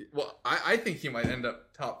season. Well, I think he might end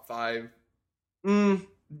up top 5.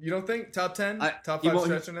 You don't think top 10, top 5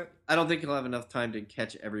 stretching it? I don't think he'll have enough time to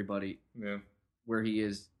catch everybody. Yeah, where he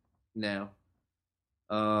is now.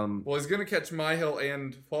 Well, he's going to catch Myhill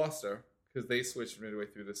and Foster because they switched midway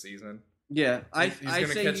through the season. Yeah, he's going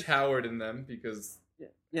to catch Howard in them because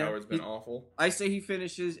Howard's been awful. I say he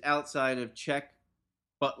finishes outside of Cech,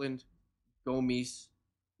 Butland, Gomes,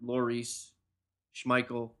 Lloris,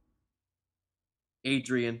 Schmeichel,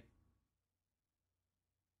 Adrian.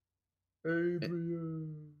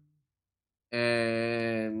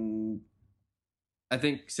 And I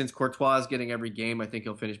think since Courtois is getting every game, I think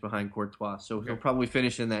he'll finish behind Courtois. So he'll probably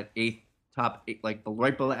finish in that top 8, like the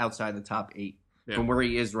right below outside the top 8 from where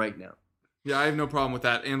he is right now. Yeah, I have no problem with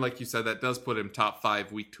that. And like you said, that does put him top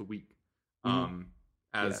 5 week to week.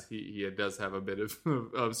 He does have a bit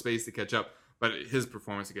of space to catch up. But his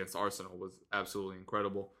performance against Arsenal was absolutely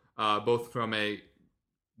incredible. Both from a,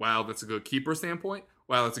 wow, that's a good keeper standpoint.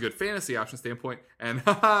 Wow, that's a good fantasy option standpoint. And,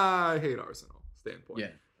 I hate Arsenal standpoint. Yeah,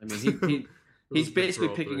 I mean, he's basically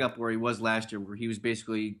picking up where he was last year, where he was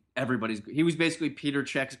basically Peter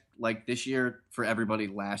Cech like this year for everybody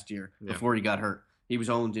last year before he got hurt. He was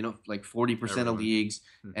owned, like 40% of leagues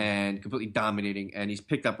and completely dominating, and he's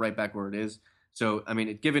picked up right back where it is. So, I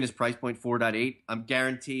mean, given his price point,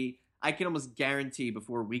 4.8, I can almost guarantee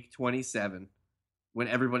before week 27, when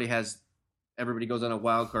everybody goes on a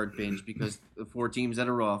wild card binge because the 4 teams that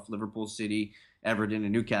are off, Liverpool, City, Everton,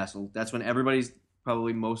 and Newcastle, that's when everybody's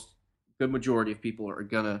probably good majority of people are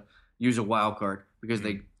going to use a wild card because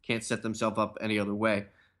they can't set themselves up any other way.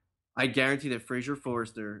 I guarantee that Fraser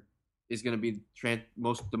Forster is going to be the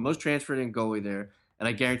most transferred in goalie there, and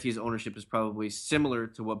I guarantee his ownership is probably similar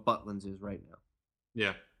to what Butland's is right now.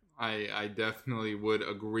 Yeah, I definitely would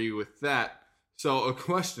agree with that. So a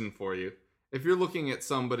question for you. If you're looking at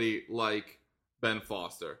somebody like Ben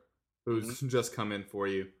Foster, who's just come in for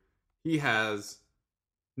you, he has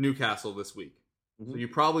Newcastle this week. So you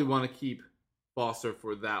probably want to keep Foster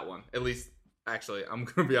for that one. At least, actually, I'm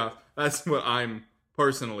going to be honest. That's what I'm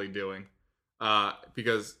personally doing.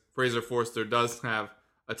 Because Fraser Forster does have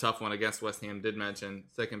a tough one against West Ham, did mention.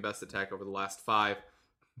 Second best attack over the last 5.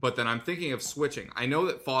 But then I'm thinking of switching. I know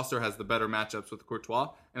that Foster has the better matchups with Courtois,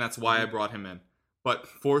 and that's why I brought him in. But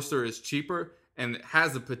Forster is cheaper and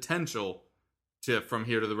has the potential to, from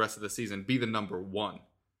here to the rest of the season, be the number 1.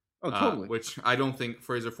 Oh, totally. Which I don't think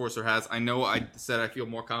Fraser Forster has. I know I said I feel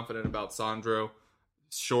more confident about Sandro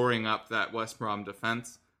shoring up that West Brom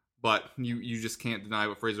defense, but you just can't deny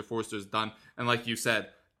what Fraser Forster's done. And like you said,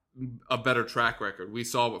 a better track record. We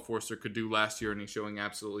saw what Forster could do last year, and he's showing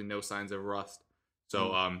absolutely no signs of rust.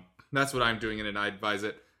 So that's what I'm doing, and I advise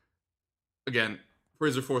it. Again,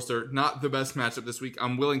 Fraser Forster, not the best matchup this week.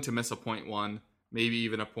 I'm willing to miss a 0.1, maybe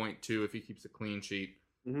even a 0.2 if he keeps a clean sheet.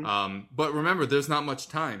 But remember, there's not much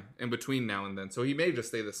time in between now and then, so he may just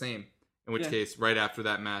stay the same. In which case, right after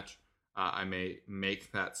that match, I may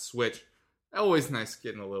make that switch. Always nice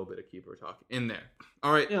getting a little bit of keeper talk in there.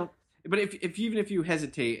 All right. Yeah. But if you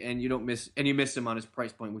hesitate and you miss him on his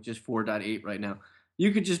price point, which is 4.8 right now,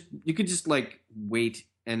 you could just like wait,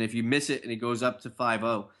 and if you miss it and it goes up to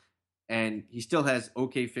 5.0, and he still has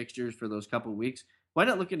okay fixtures for those couple of weeks, why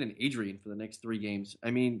not look at an Adrian for the next 3 games? I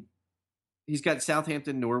mean, he's got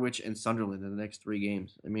Southampton, Norwich, and Sunderland in the next 3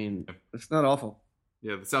 games. I mean, it's not awful.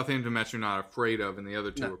 Yeah, the Southampton match you're not afraid of, and the other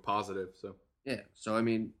 2 are positive. So yeah, so I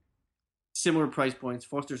mean, similar price points.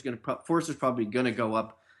 Forster's probably gonna go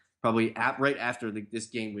up. Probably right after this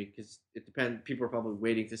game week, because it depends. People are probably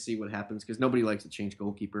waiting to see what happens because nobody likes to change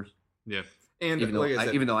goalkeepers. Yeah, and even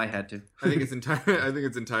though I had to, I think it's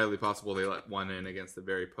entirely possible they let one in against the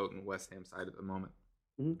very potent West Ham side at the moment.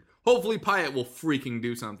 Mm-hmm. Hopefully, Pyatt will freaking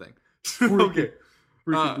do something. Okay,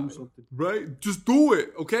 do something. Right? Just do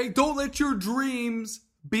it. Okay, don't let your dreams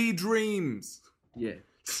be dreams. Yeah.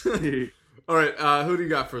 All right. Who do you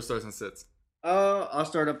got for starts and sits? I'll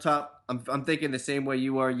start up top. I'm thinking the same way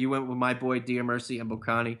you are. You went with my boy Diamersi and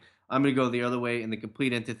Bocani. I'm going to go the other way in the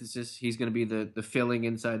complete antithesis. He's going to be the filling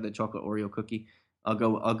inside the chocolate Oreo cookie. I'll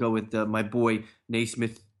go with my boy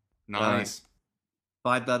Naismith. Nice.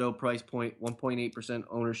 5.0 price point, 1.8%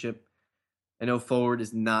 ownership. I know forward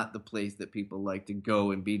is not the place that people like to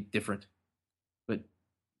go and be different, but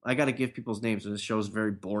I got to give people's names, and this show's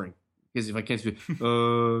very boring because if I can't say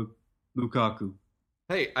Lukaku.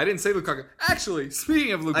 Hey, I didn't say Lukaku. Actually,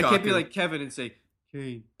 speaking of Lukaku, I can't be like Kevin and say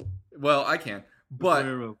Kane. Well, I can. But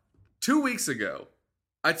Aguero. 2 weeks ago,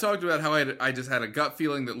 I talked about how I just had a gut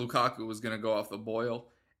feeling that Lukaku was going to go off the boil,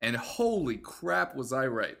 and holy crap, was I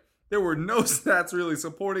right. There were no stats really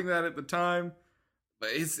supporting that at the time, but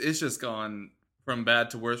it's just gone from bad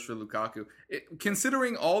to worse for Lukaku.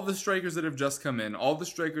 Considering all the strikers that have just come in, all the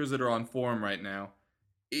strikers that are on form right now,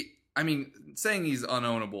 I mean, saying he's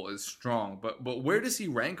unownable is strong, but where does he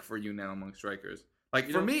rank for you now among strikers? Like,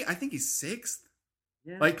 for me, I think he's 6th.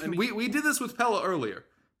 Yeah, like, I mean, we did this with Pella earlier.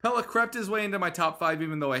 Pella crept his way into my top 5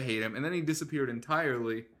 even though I hate him, and then he disappeared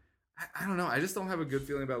entirely. I don't know. I just don't have a good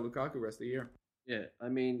feeling about Lukaku the rest of the year. Yeah, I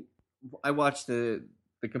mean, I watched the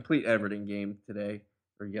complete Everton game today,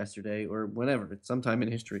 or yesterday, or whenever. It's sometime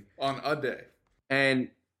in history. On a day. And,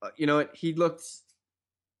 you know what? He looked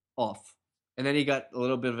off. And then he got a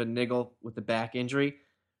little bit of a niggle with the back injury.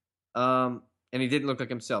 And he didn't look like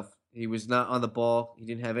himself. He was not on the ball. He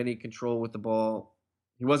didn't have any control with the ball.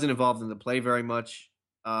 He wasn't involved in the play very much.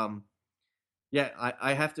 Yeah,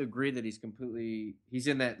 I have to agree that he's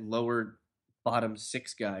in that lower bottom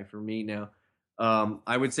 6 guy for me now.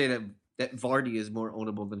 I would say that Vardy is more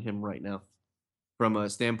ownable than him right now from a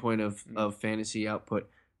standpoint of fantasy output.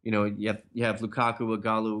 You know, you have Lukaku,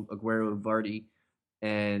 Ighalo, Aguero, Vardy,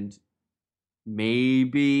 and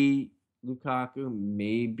maybe Lukaku,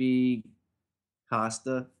 maybe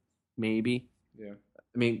Costa, maybe. Yeah.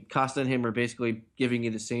 I mean, Costa and him are basically giving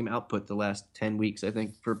you the same output the last 10 weeks, I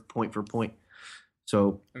think, for point.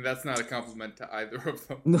 So, and that's not a compliment to either of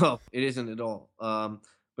them. No, it isn't at all.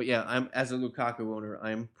 But yeah, as a Lukaku owner,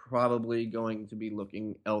 I'm probably going to be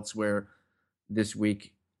looking elsewhere this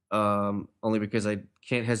week, only because I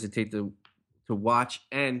can't hesitate to watch.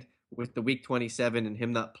 And with the week 27 and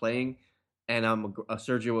him not playing, and I'm a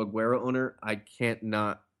Sergio Aguero owner, I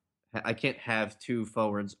can't have 2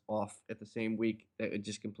 forwards off at the same week. That would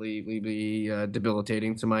just completely be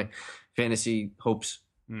debilitating to my fantasy hopes.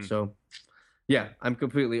 So, yeah, I'm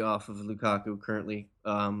completely off of Lukaku currently.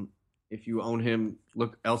 If you own him,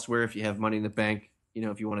 look elsewhere. If you have money in the bank, you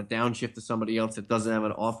know, if you want to downshift to somebody else that doesn't have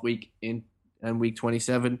an off week in week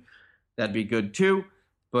 27, that'd be good too.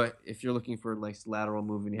 But if you're looking for a nice lateral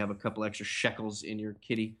move and you have a couple extra shekels in your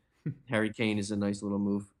kitty, Harry Kane is a nice little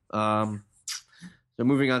move. So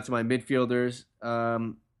moving on to my midfielders,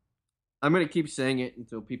 I'm going to keep saying it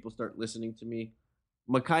until people start listening to me.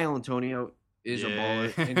 Mikhail Antonio is a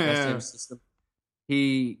baller in West Ham's system.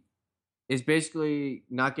 He is basically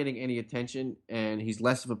not getting any attention, and he's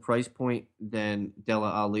less of a price point than Dele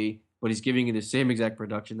Alli, but he's giving you the same exact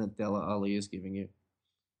production that Dele Alli is giving you.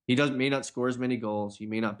 He may not score as many goals. He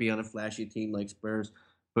may not be on a flashy team like Spurs,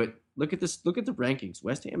 But look at this. Look at the rankings.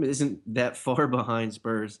 West Ham isn't that far behind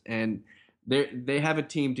Spurs, and they have a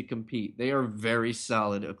team to compete. They are very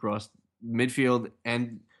solid across midfield,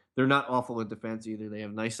 and they're not awful at defense either. They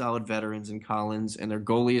have nice, solid veterans in Collins, and their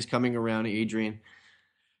goalie is coming around, Adrian.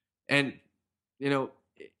 And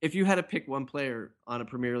if you had to pick one player on a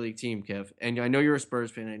Premier League team, Kev, and I know you're a Spurs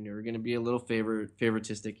fan and you're going to be a little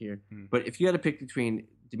favoritistic here, but if you had to pick between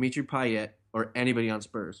Dimitri Payet or anybody on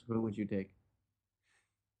Spurs, who would you take?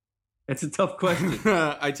 That's a tough question.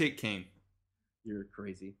 I take Kane. You're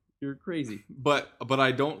crazy. You're crazy. But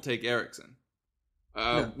I don't take Eriksen.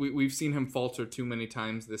 No. We've seen him falter too many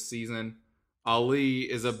times this season. Ali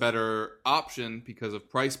is a better option because of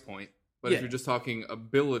price point. But if you're just talking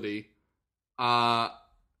ability, I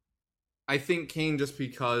think Kane just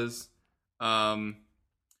because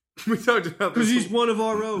we talked about this. Because he's one of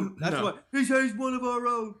our own. That's what he's one of our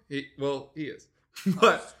own. He is.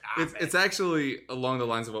 But it's actually along the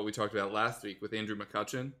lines of what we talked about last week with Andrew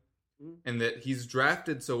McCutcheon, and that he's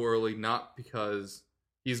drafted so early not because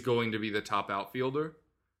he's going to be the top outfielder,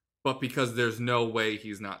 but because there's no way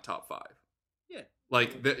he's not top 5. Yeah,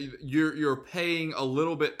 like you're paying a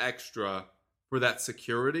little bit extra for that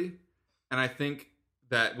security, and I think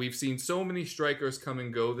that we've seen so many strikers come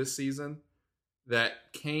and go this season that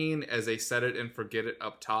Kane as a set it and forget it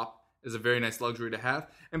up top is a very nice luxury to have.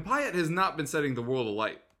 And Payet has not been setting the world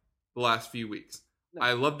alight the last few weeks. No.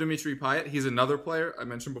 I love Dimitri Payet. He's another player I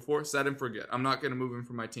mentioned before. Set and forget. I'm not going to move him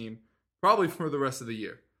from my team probably for the rest of the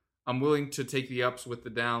year. I'm willing to take the ups with the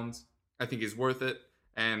downs. I think he's worth it.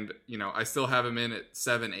 And, I still have him in at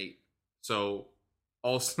 7-8. So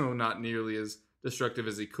also not nearly as destructive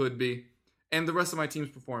as he could be. And the rest of my team's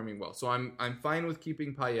performing well. So I'm fine with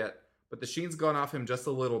keeping Payet. But the sheen's gone off him just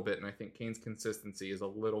a little bit, and I think Kane's consistency is a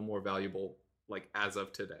little more valuable, as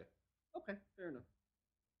of today. Okay, fair enough.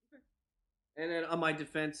 Okay. And then on my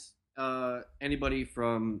defense, anybody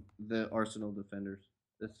from the Arsenal defenders.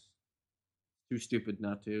 That's too stupid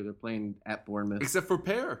not to. They're playing at Bournemouth. Except for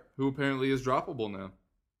Pear, who apparently is droppable now.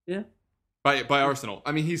 Yeah. By Arsenal.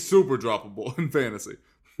 I mean, he's super droppable in fantasy.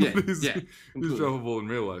 Yeah, he's droppable in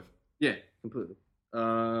real life. Yeah, completely.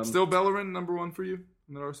 Still Bellerin, number 1 for you?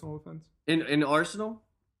 In the Arsenal offense? In Arsenal,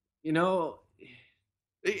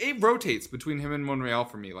 it rotates between him and Monreal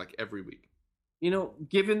for me every week.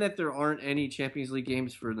 Given that there aren't any Champions League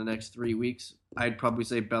games for the next 3 weeks, I'd probably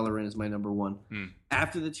say Bellerin is my number 1.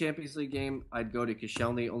 After the Champions League game, I'd go to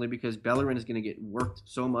Koscielny only because Bellerin is going to get worked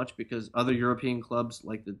so much because other European clubs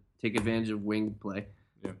like to take advantage of wing play.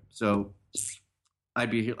 Yeah. So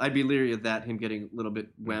I'd be leery of that, him getting a little bit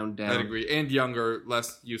wound down. I'd agree. And younger,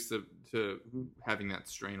 less used to having that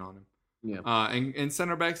strain on him. Yeah. And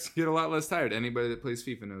center backs get a lot less tired. Anybody that plays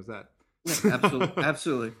FIFA knows that. Yeah,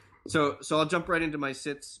 absolutely. So I'll jump right into my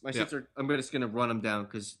sits. My sits are I'm just gonna run them down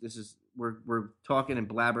because we're talking and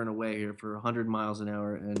blabbering away here for 100 miles an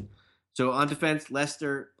hour. And so on defense,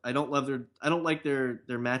 Leicester. I don't like their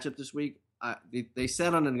matchup this week. They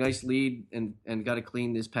sat on a nice lead and got a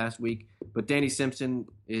clean this past week. But Danny Simpson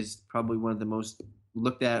is probably one of the most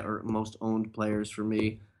looked at or most owned players for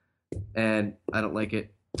me. And I don't like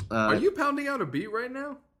it. Are you pounding out a beat right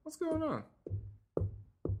now? What's going on?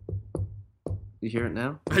 You hear it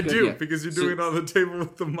now? I do, because you're doing it on the table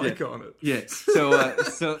with the mic on it. Yeah.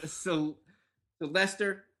 So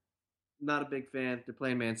Leicester, not a big fan. They're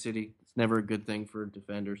playing Man City. It's never a good thing for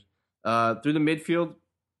defenders. Through the midfield,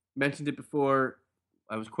 mentioned it before.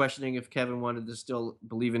 I was questioning if Kevin wanted to still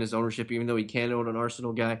believe in his ownership, even though he can't own an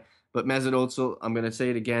Arsenal guy. But Mesut Ozil, I'm going to say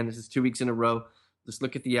it again. This is 2 weeks in a row. Let's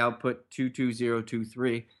look at the output,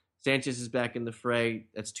 2-2-0-2-3. Sanchez is back in the fray.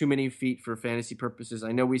 That's too many feet for fantasy purposes.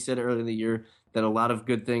 I know we said earlier in the year that a lot of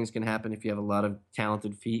good things can happen if you have a lot of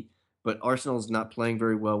talented feet, but Arsenal's not playing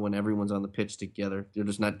very well when everyone's on the pitch together. They're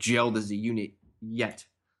just not gelled as a unit yet.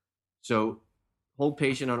 So hold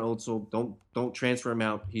patient on Ozil. Don't transfer him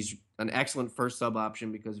out. He's an excellent first sub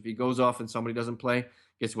option because if he goes off and somebody doesn't play,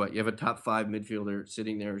 guess what? You have a top 5 midfielder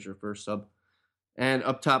sitting there as your first sub. And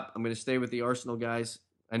up top, I'm going to stay with the Arsenal guys.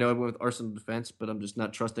 I know I went with Arsenal defense, but I'm just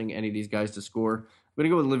not trusting any of these guys to score. I'm going to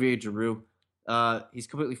go with Olivier Giroud. He's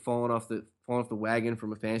completely fallen off the wagon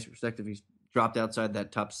from a fantasy perspective. He's dropped outside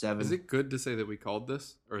that top 7. Is it good to say that we called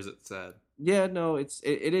this, or is it sad? Yeah, no, it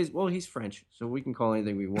is. Well, he's French, so we can call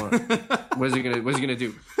anything we want. What's he gonna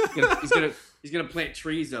do? He's gonna plant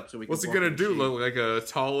trees up so we can. What's he gonna do? Look like a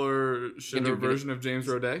taller, shitter version of James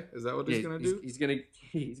Roday? Is that what he's gonna do?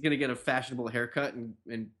 He's gonna get a fashionable haircut and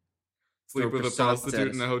sleep with a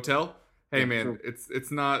prostitute in a hotel. Hey man,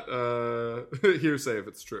 it's not hearsay if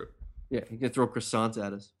it's true. Yeah, he can throw croissants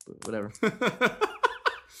at us, but whatever.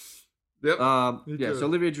 Yep. So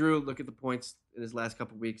Olivier Giroud, look at the points in his last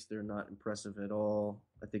couple weeks. They're not impressive at all.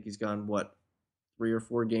 I think he's gone, 3 or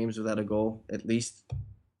 4 games without a goal, at least.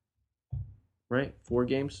 Right? 4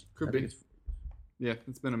 games? Could be. Yeah,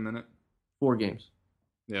 it's been a minute. 4 games.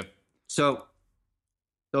 Yeah. So,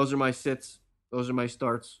 those are my sits. Those are my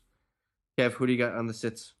starts. Kev, who do you got on the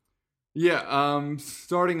sits? Yeah,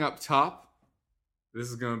 starting up top, this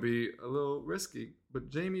is going to be a little risky, but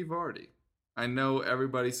Jamie Vardy. I know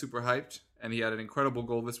everybody's super hyped, and he had an incredible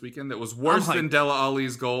goal this weekend that was worse than Dele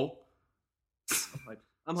Alli's goal.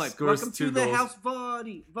 I'm hyped. Scores Welcome 2 to the goals. house,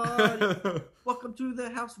 Vardy. Vardy. Welcome to the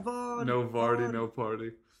house, Vardy. No Vardy, no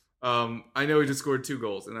party. I know he just scored 2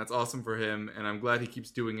 goals, and that's awesome for him, and I'm glad he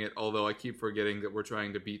keeps doing it, although I keep forgetting that we're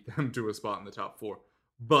trying to beat them to a spot in the top 4.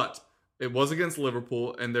 But it was against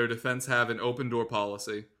Liverpool, and their defense have an open door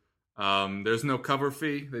policy. There's no cover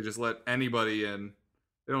fee. They just let anybody in.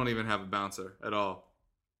 They don't even have a bouncer at all.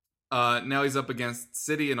 Now he's up against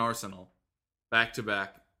City and Arsenal,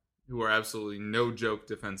 back-to-back, who are absolutely no joke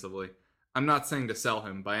defensively. I'm not saying to sell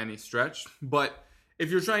him by any stretch, but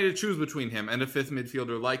if you're trying to choose between him and a 5th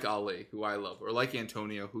midfielder like Ali, who I love, or like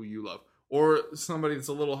Antonio, who you love, or somebody that's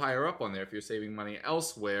a little higher up on there if you're saving money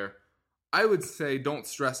elsewhere, I would say don't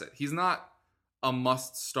stress it. He's not a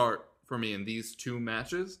must start for me in these 2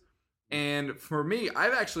 matches. And for me,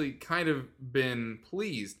 I've actually kind of been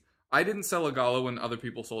pleased. I didn't sell Gallo when other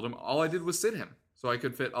people sold him. All I did was sit him so I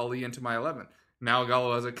could fit Ali into my 11. Now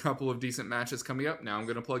Gallo has a couple of decent matches coming up. Now I'm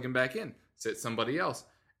going to plug him back in, sit somebody else.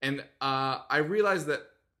 And I realize that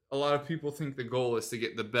a lot of people think the goal is to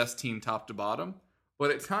get the best team top to bottom.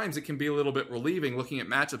 But at times it can be a little bit relieving looking at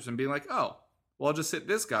matchups and being like, oh, well, I'll just sit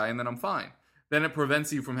this guy and then I'm fine. Then it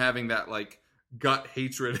prevents you from having that gut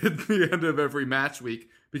hatred at the end of every match week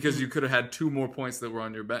because you could have had 2 more points that were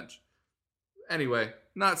on your bench. Anyway,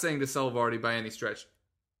 not saying to sell Vardy by any stretch.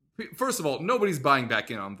 First of all, nobody's buying back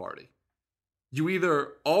in on Vardy. You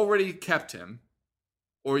either already kept him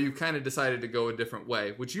or you kind of decided to go a different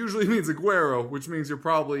way, which usually means Aguero, which means you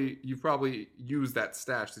probably used that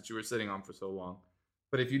stash that you were sitting on for so long.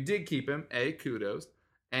 But if you did keep him, A, kudos,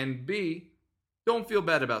 and B, don't feel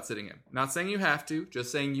bad about sitting him. Not saying you have to,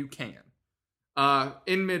 just saying you can.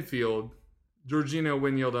 In midfield, Jorginho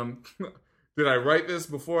Wijnaldum. Did I write this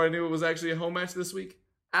before I knew it was actually a home match this week?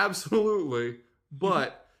 Absolutely.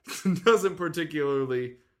 But it doesn't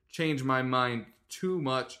particularly change my mind too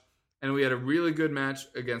much. And we had a really good match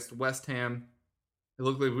against West Ham. It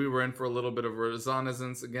looked like we were in for a little bit of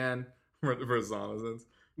renaissance again. Renaissance.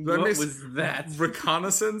 What was that?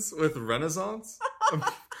 Reconnaissance with Renaissance?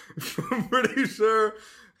 I'm pretty sure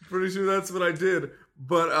that's what I did.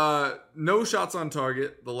 But no shots on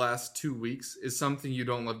target the last 2 weeks is something you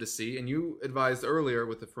don't love to see. And you advised earlier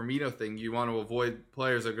with the Firmino thing, you want to avoid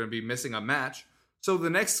players that are going to be missing a match. So the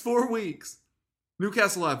next 4 weeks,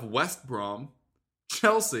 Newcastle have West Brom,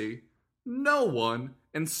 Chelsea, no one,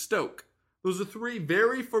 and Stoke. Those are 3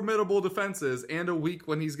 very formidable defenses and a week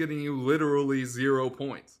when he's getting you literally 0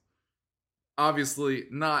 points. Obviously,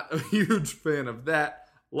 not a huge fan of that.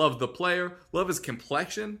 Love the player. Love his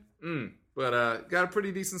complexion. But got a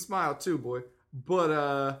pretty decent smile too, boy.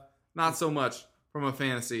 But not so much from a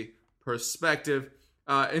fantasy perspective.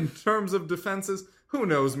 In terms of defenses, who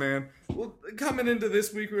knows, man? Well, coming into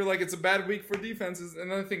this week, we were like, it's a bad week for defenses.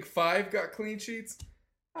 And I think 5 got clean sheets.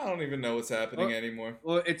 I don't even know what's happening anymore.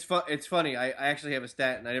 Well, it's funny. I actually have a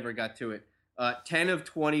stat, and I never got to it. 10 of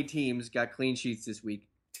 20 teams got clean sheets this week.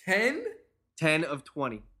 10? 10 of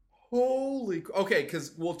 20. Holy... Okay,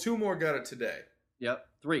 because, 2 more got it today. Yep,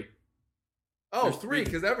 3. Oh, 3,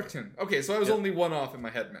 because Everton. Okay, so I was only 1 off in my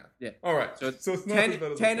head math. Yeah. All right. So it's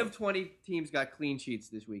not 10 of 20 teams got clean sheets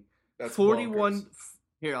this week. That's 41... bonkers.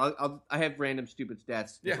 Here, I have random stupid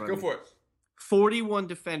stats. Yeah, go for it. 41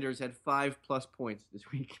 defenders had 5+ points this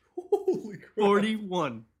week. Holy crap.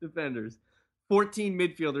 41 defenders. 14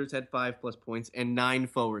 midfielders had 5+ points, and 9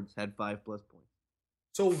 forwards had 5+ points.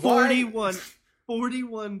 So why...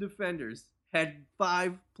 41 defenders had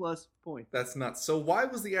 5+ points. That's nuts. So why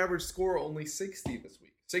was the average score only 60 this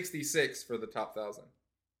week? 66 for the top 1,000.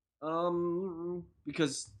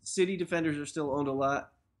 Because City defenders are still owned a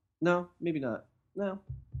lot. No, maybe not. No. I'm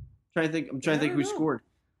trying to think who scored.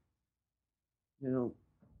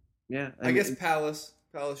 Yeah. I guess Palace.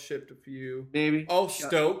 Palace shipped a few. Maybe. Oh,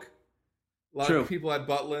 Stoke. A lot True. of people had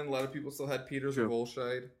Butland. A lot of people still had Peters or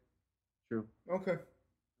Volscheid. True. Okay.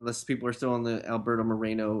 Unless people are still on the Alberto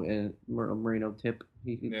Moreno tip.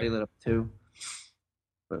 They lit up 2.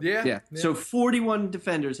 But, yeah. So 41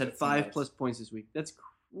 defenders had 5+ points this week. That's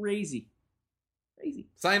crazy.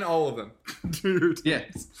 Sign all of them. Dude. Yeah.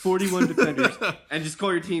 41 defenders. And just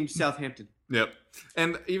call your team Southampton. Yep.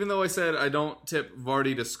 And even though I said I don't tip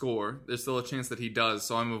Vardy to score, there's still a chance that he does.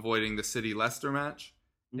 So I'm avoiding the City-Leicester match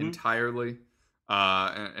entirely.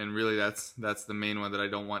 And really, that's the main one that I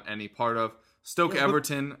don't want any part of.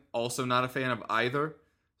 Stoke-Everton, also not a fan of either.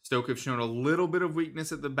 Stoke have shown a little bit of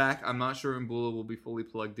weakness at the back. I'm not sure Mbula will be fully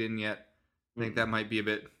plugged in yet. I think that might be a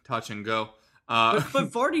bit touch and go.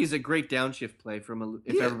 But Vardy is a great downshift play if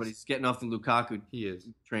everybody's getting off the Lukaku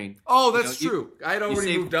train. Oh, that's true. I'd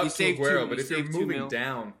already moved up to Aguero, but if you're moving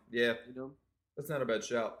down, that's not a bad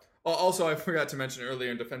shout. Also, I forgot to mention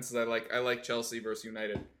earlier in defenses, I like Chelsea versus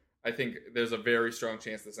United. I think there's a very strong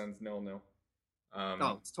chance this ends 0-0.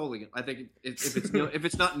 It's totally good. I think if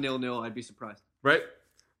it's not 0-0, I'd be surprised. Right?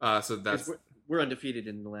 So that's we're undefeated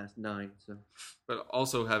in the last 9. So, but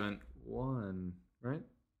also haven't won, right?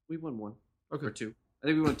 We won 1. Okay. Or 2. I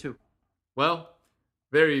think we won 2. Well,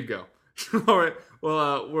 there you go. All right.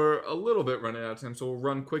 Well, we're a little bit running out of time, so we'll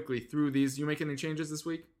run quickly through these. You make any changes this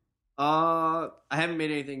week? I haven't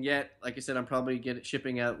made anything yet. Like I said, I'm probably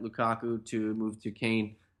shipping out Lukaku to move to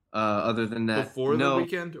Kane. Other than that, before the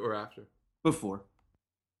weekend or after? Before.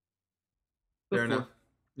 Fair enough.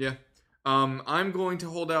 Yeah. I'm going to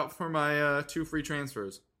hold out for my 2 free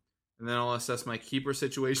transfers, and then I'll assess my keeper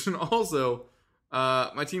situation. Also,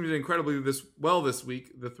 my team did incredibly well this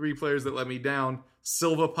week. The 3 players that let me down: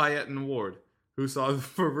 Silva, Payet, and Ward. Who saw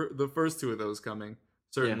the first 2 of those coming?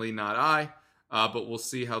 Certainly not I. But we'll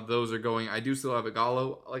see how those are going. I do still have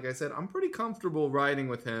Igalo. Like I said, I'm pretty comfortable riding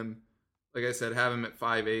with him. Like I said, have him at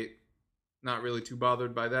 5'8". Not really too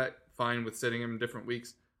bothered by that. Fine with sitting him in different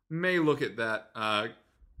weeks. May look at that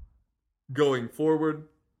going forward.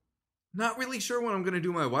 Not really sure when I'm going to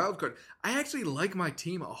do my wild card. I actually like my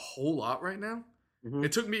team a whole lot right now. Mm-hmm.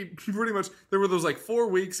 It took me pretty much... There were those 4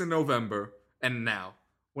 weeks in November and now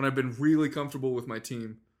when I've been really comfortable with my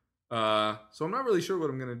team. So I'm not really sure what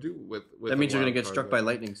I'm going to do with that means you're going to get struck by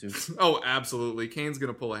lightning soon. Oh, absolutely. Kane's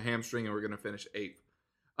going to pull a hamstring and we're going to finish 8th.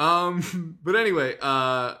 But anyway,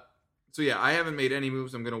 so yeah, I haven't made any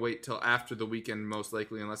moves. I'm going to wait till after the weekend, most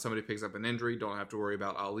likely, unless somebody picks up an injury. Don't have to worry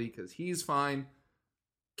about Ali because he's fine.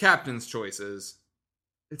 Captain's choices.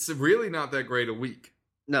 It's really not that great a week.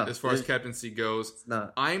 No. As far as captaincy goes. It's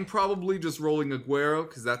not. I'm probably just rolling Aguero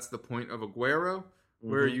because that's the point of Aguero. Mm-hmm.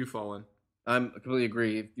 Where are you falling? I completely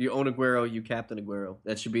agree. If you own Aguero, you captain Aguero.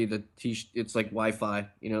 That should be the it's like Wi-Fi,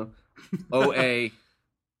 OACA.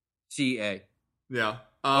 Yeah.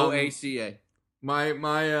 OACA.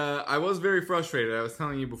 I was very frustrated. I was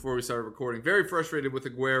telling you before we started recording. Very frustrated with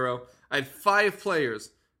Aguero. I had 5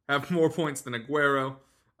 players have more points than Aguero.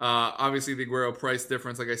 Obviously, the Aguero price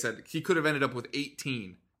difference, like I said, he could have ended up with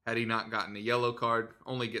 18 had he not gotten a yellow card.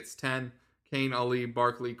 Only gets 10. Kane, Ali,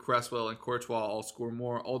 Barkley, Cresswell, and Courtois all score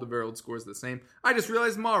more. Alderweireld scores the same. I just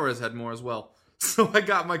realized Mahrez had more as well. So I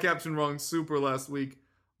got my caption wrong super last week.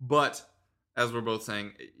 But, as we're both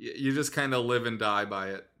saying, you just kind of live and die by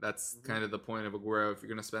it. That's kind of the point of Aguero. If you're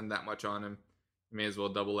going to spend that much on him, you may as well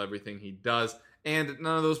double everything he does. And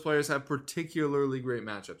none of those players have particularly great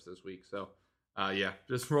matchups this week. So, yeah,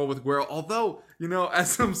 just roll with Aguero. Although,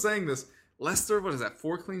 as I'm saying this, Leicester, what is that,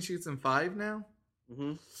 4 clean sheets and 5 now?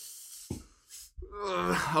 Mm-hmm.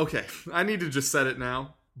 Okay, I need to just set it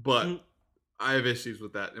now, but I have issues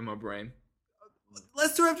with that in my brain.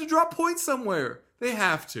 Leicester have to drop points somewhere. They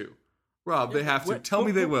have to. Rob, they have to. Tell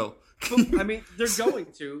me they will. I mean, they're going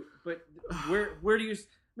to, but where do you... I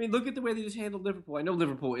mean, look at the way they just handled Liverpool. I know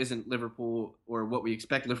Liverpool isn't Liverpool or what we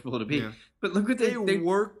expect Liverpool to be, but look at they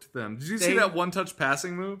worked them. Did you see that one-touch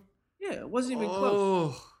passing move? Yeah, it wasn't even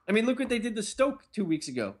close. I mean, look what they did to Stoke 2 weeks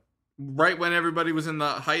ago. Right when everybody was in the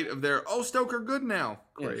height of their, Stoke are good now.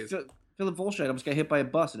 Crazy. Yeah, Philip Volscheid almost got hit by a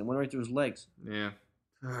bus and it went right through his legs. Yeah.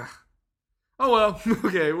 Oh, well.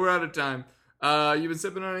 Okay, we're out of time. You been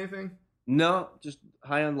sipping on anything? No, just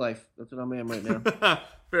high on life. That's what I'm at right now.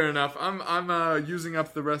 Fair enough. I'm using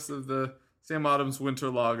up the rest of the Sam Adams Winter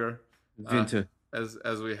Lager.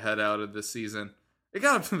 As we head out of the season. It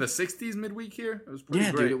got up to the 60s midweek here. It was pretty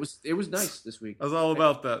great. Dude, it was nice this week. I was all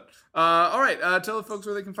about that. All right, tell the folks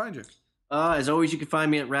where they can find you. As always, you can find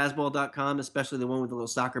me at rasball.com, especially the one with the little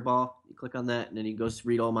soccer ball. You click on that, and then you can go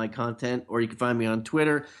read all my content. Or you can find me on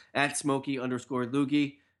Twitter at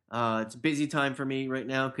Smokey_Loogie. It's a busy time for me right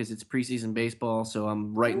now because it's preseason baseball, so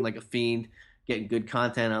I'm writing like a fiend, getting good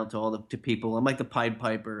content out to people. I'm like the Pied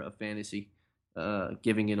Piper of fantasy,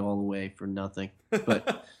 giving it all away for nothing.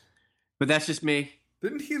 But that's just me.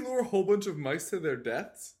 Didn't he lure a whole bunch of mice to their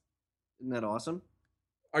deaths? Isn't that awesome?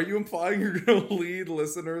 Are you implying you're going to lead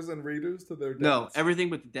listeners and readers to their deaths? No, everything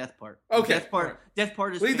but the death part. Okay. Death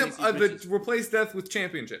part is lead them. riches. Replace death with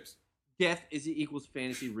championships. Death equals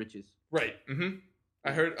fantasy riches. Right. Mm-hmm.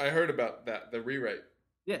 I heard about that, the rewrite.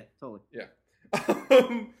 Yeah, totally. Yeah.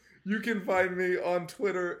 You can find me on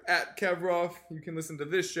Twitter at Kevroff. You can listen to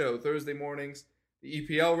this show Thursday mornings. The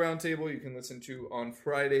EPL Roundtable you can listen to on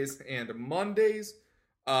Fridays and Mondays.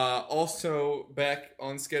 Also back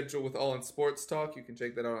on schedule with All in Sports Talk. You can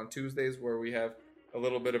check that out on Tuesdays, where we have a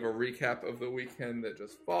little bit of a recap of the weekend that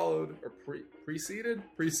just followed, or preceded,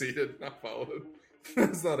 not followed.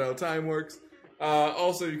 That's not how time works.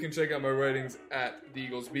 Also, you can check out my writings at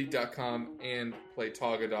theeaglesbeat.com and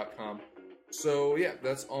playtoga.com. So, yeah,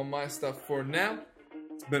 that's all my stuff for now.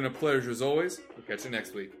 It's been a pleasure as always. We'll catch you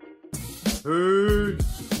next week. Peace!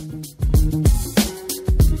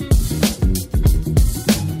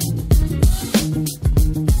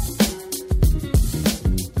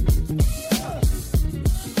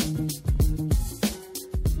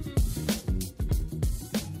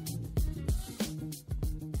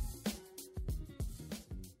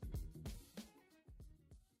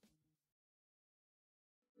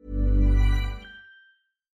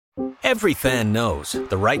 Every fan knows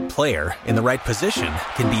the right player in the right position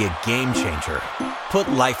can be a game changer. Put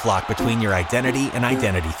LifeLock between your identity and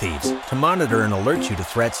identity thieves to monitor and alert you to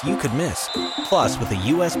threats you could miss. Plus, with a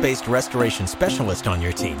U.S.-based restoration specialist on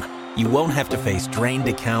your team, you won't have to face drained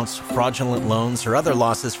accounts, fraudulent loans, or other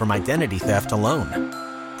losses from identity theft alone.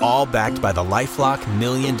 All backed by the LifeLock $1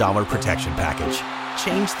 Million Protection Package.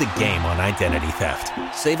 Change the game on identity theft.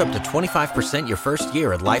 Save up to 25% your first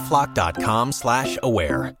year at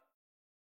LifeLock.com/aware.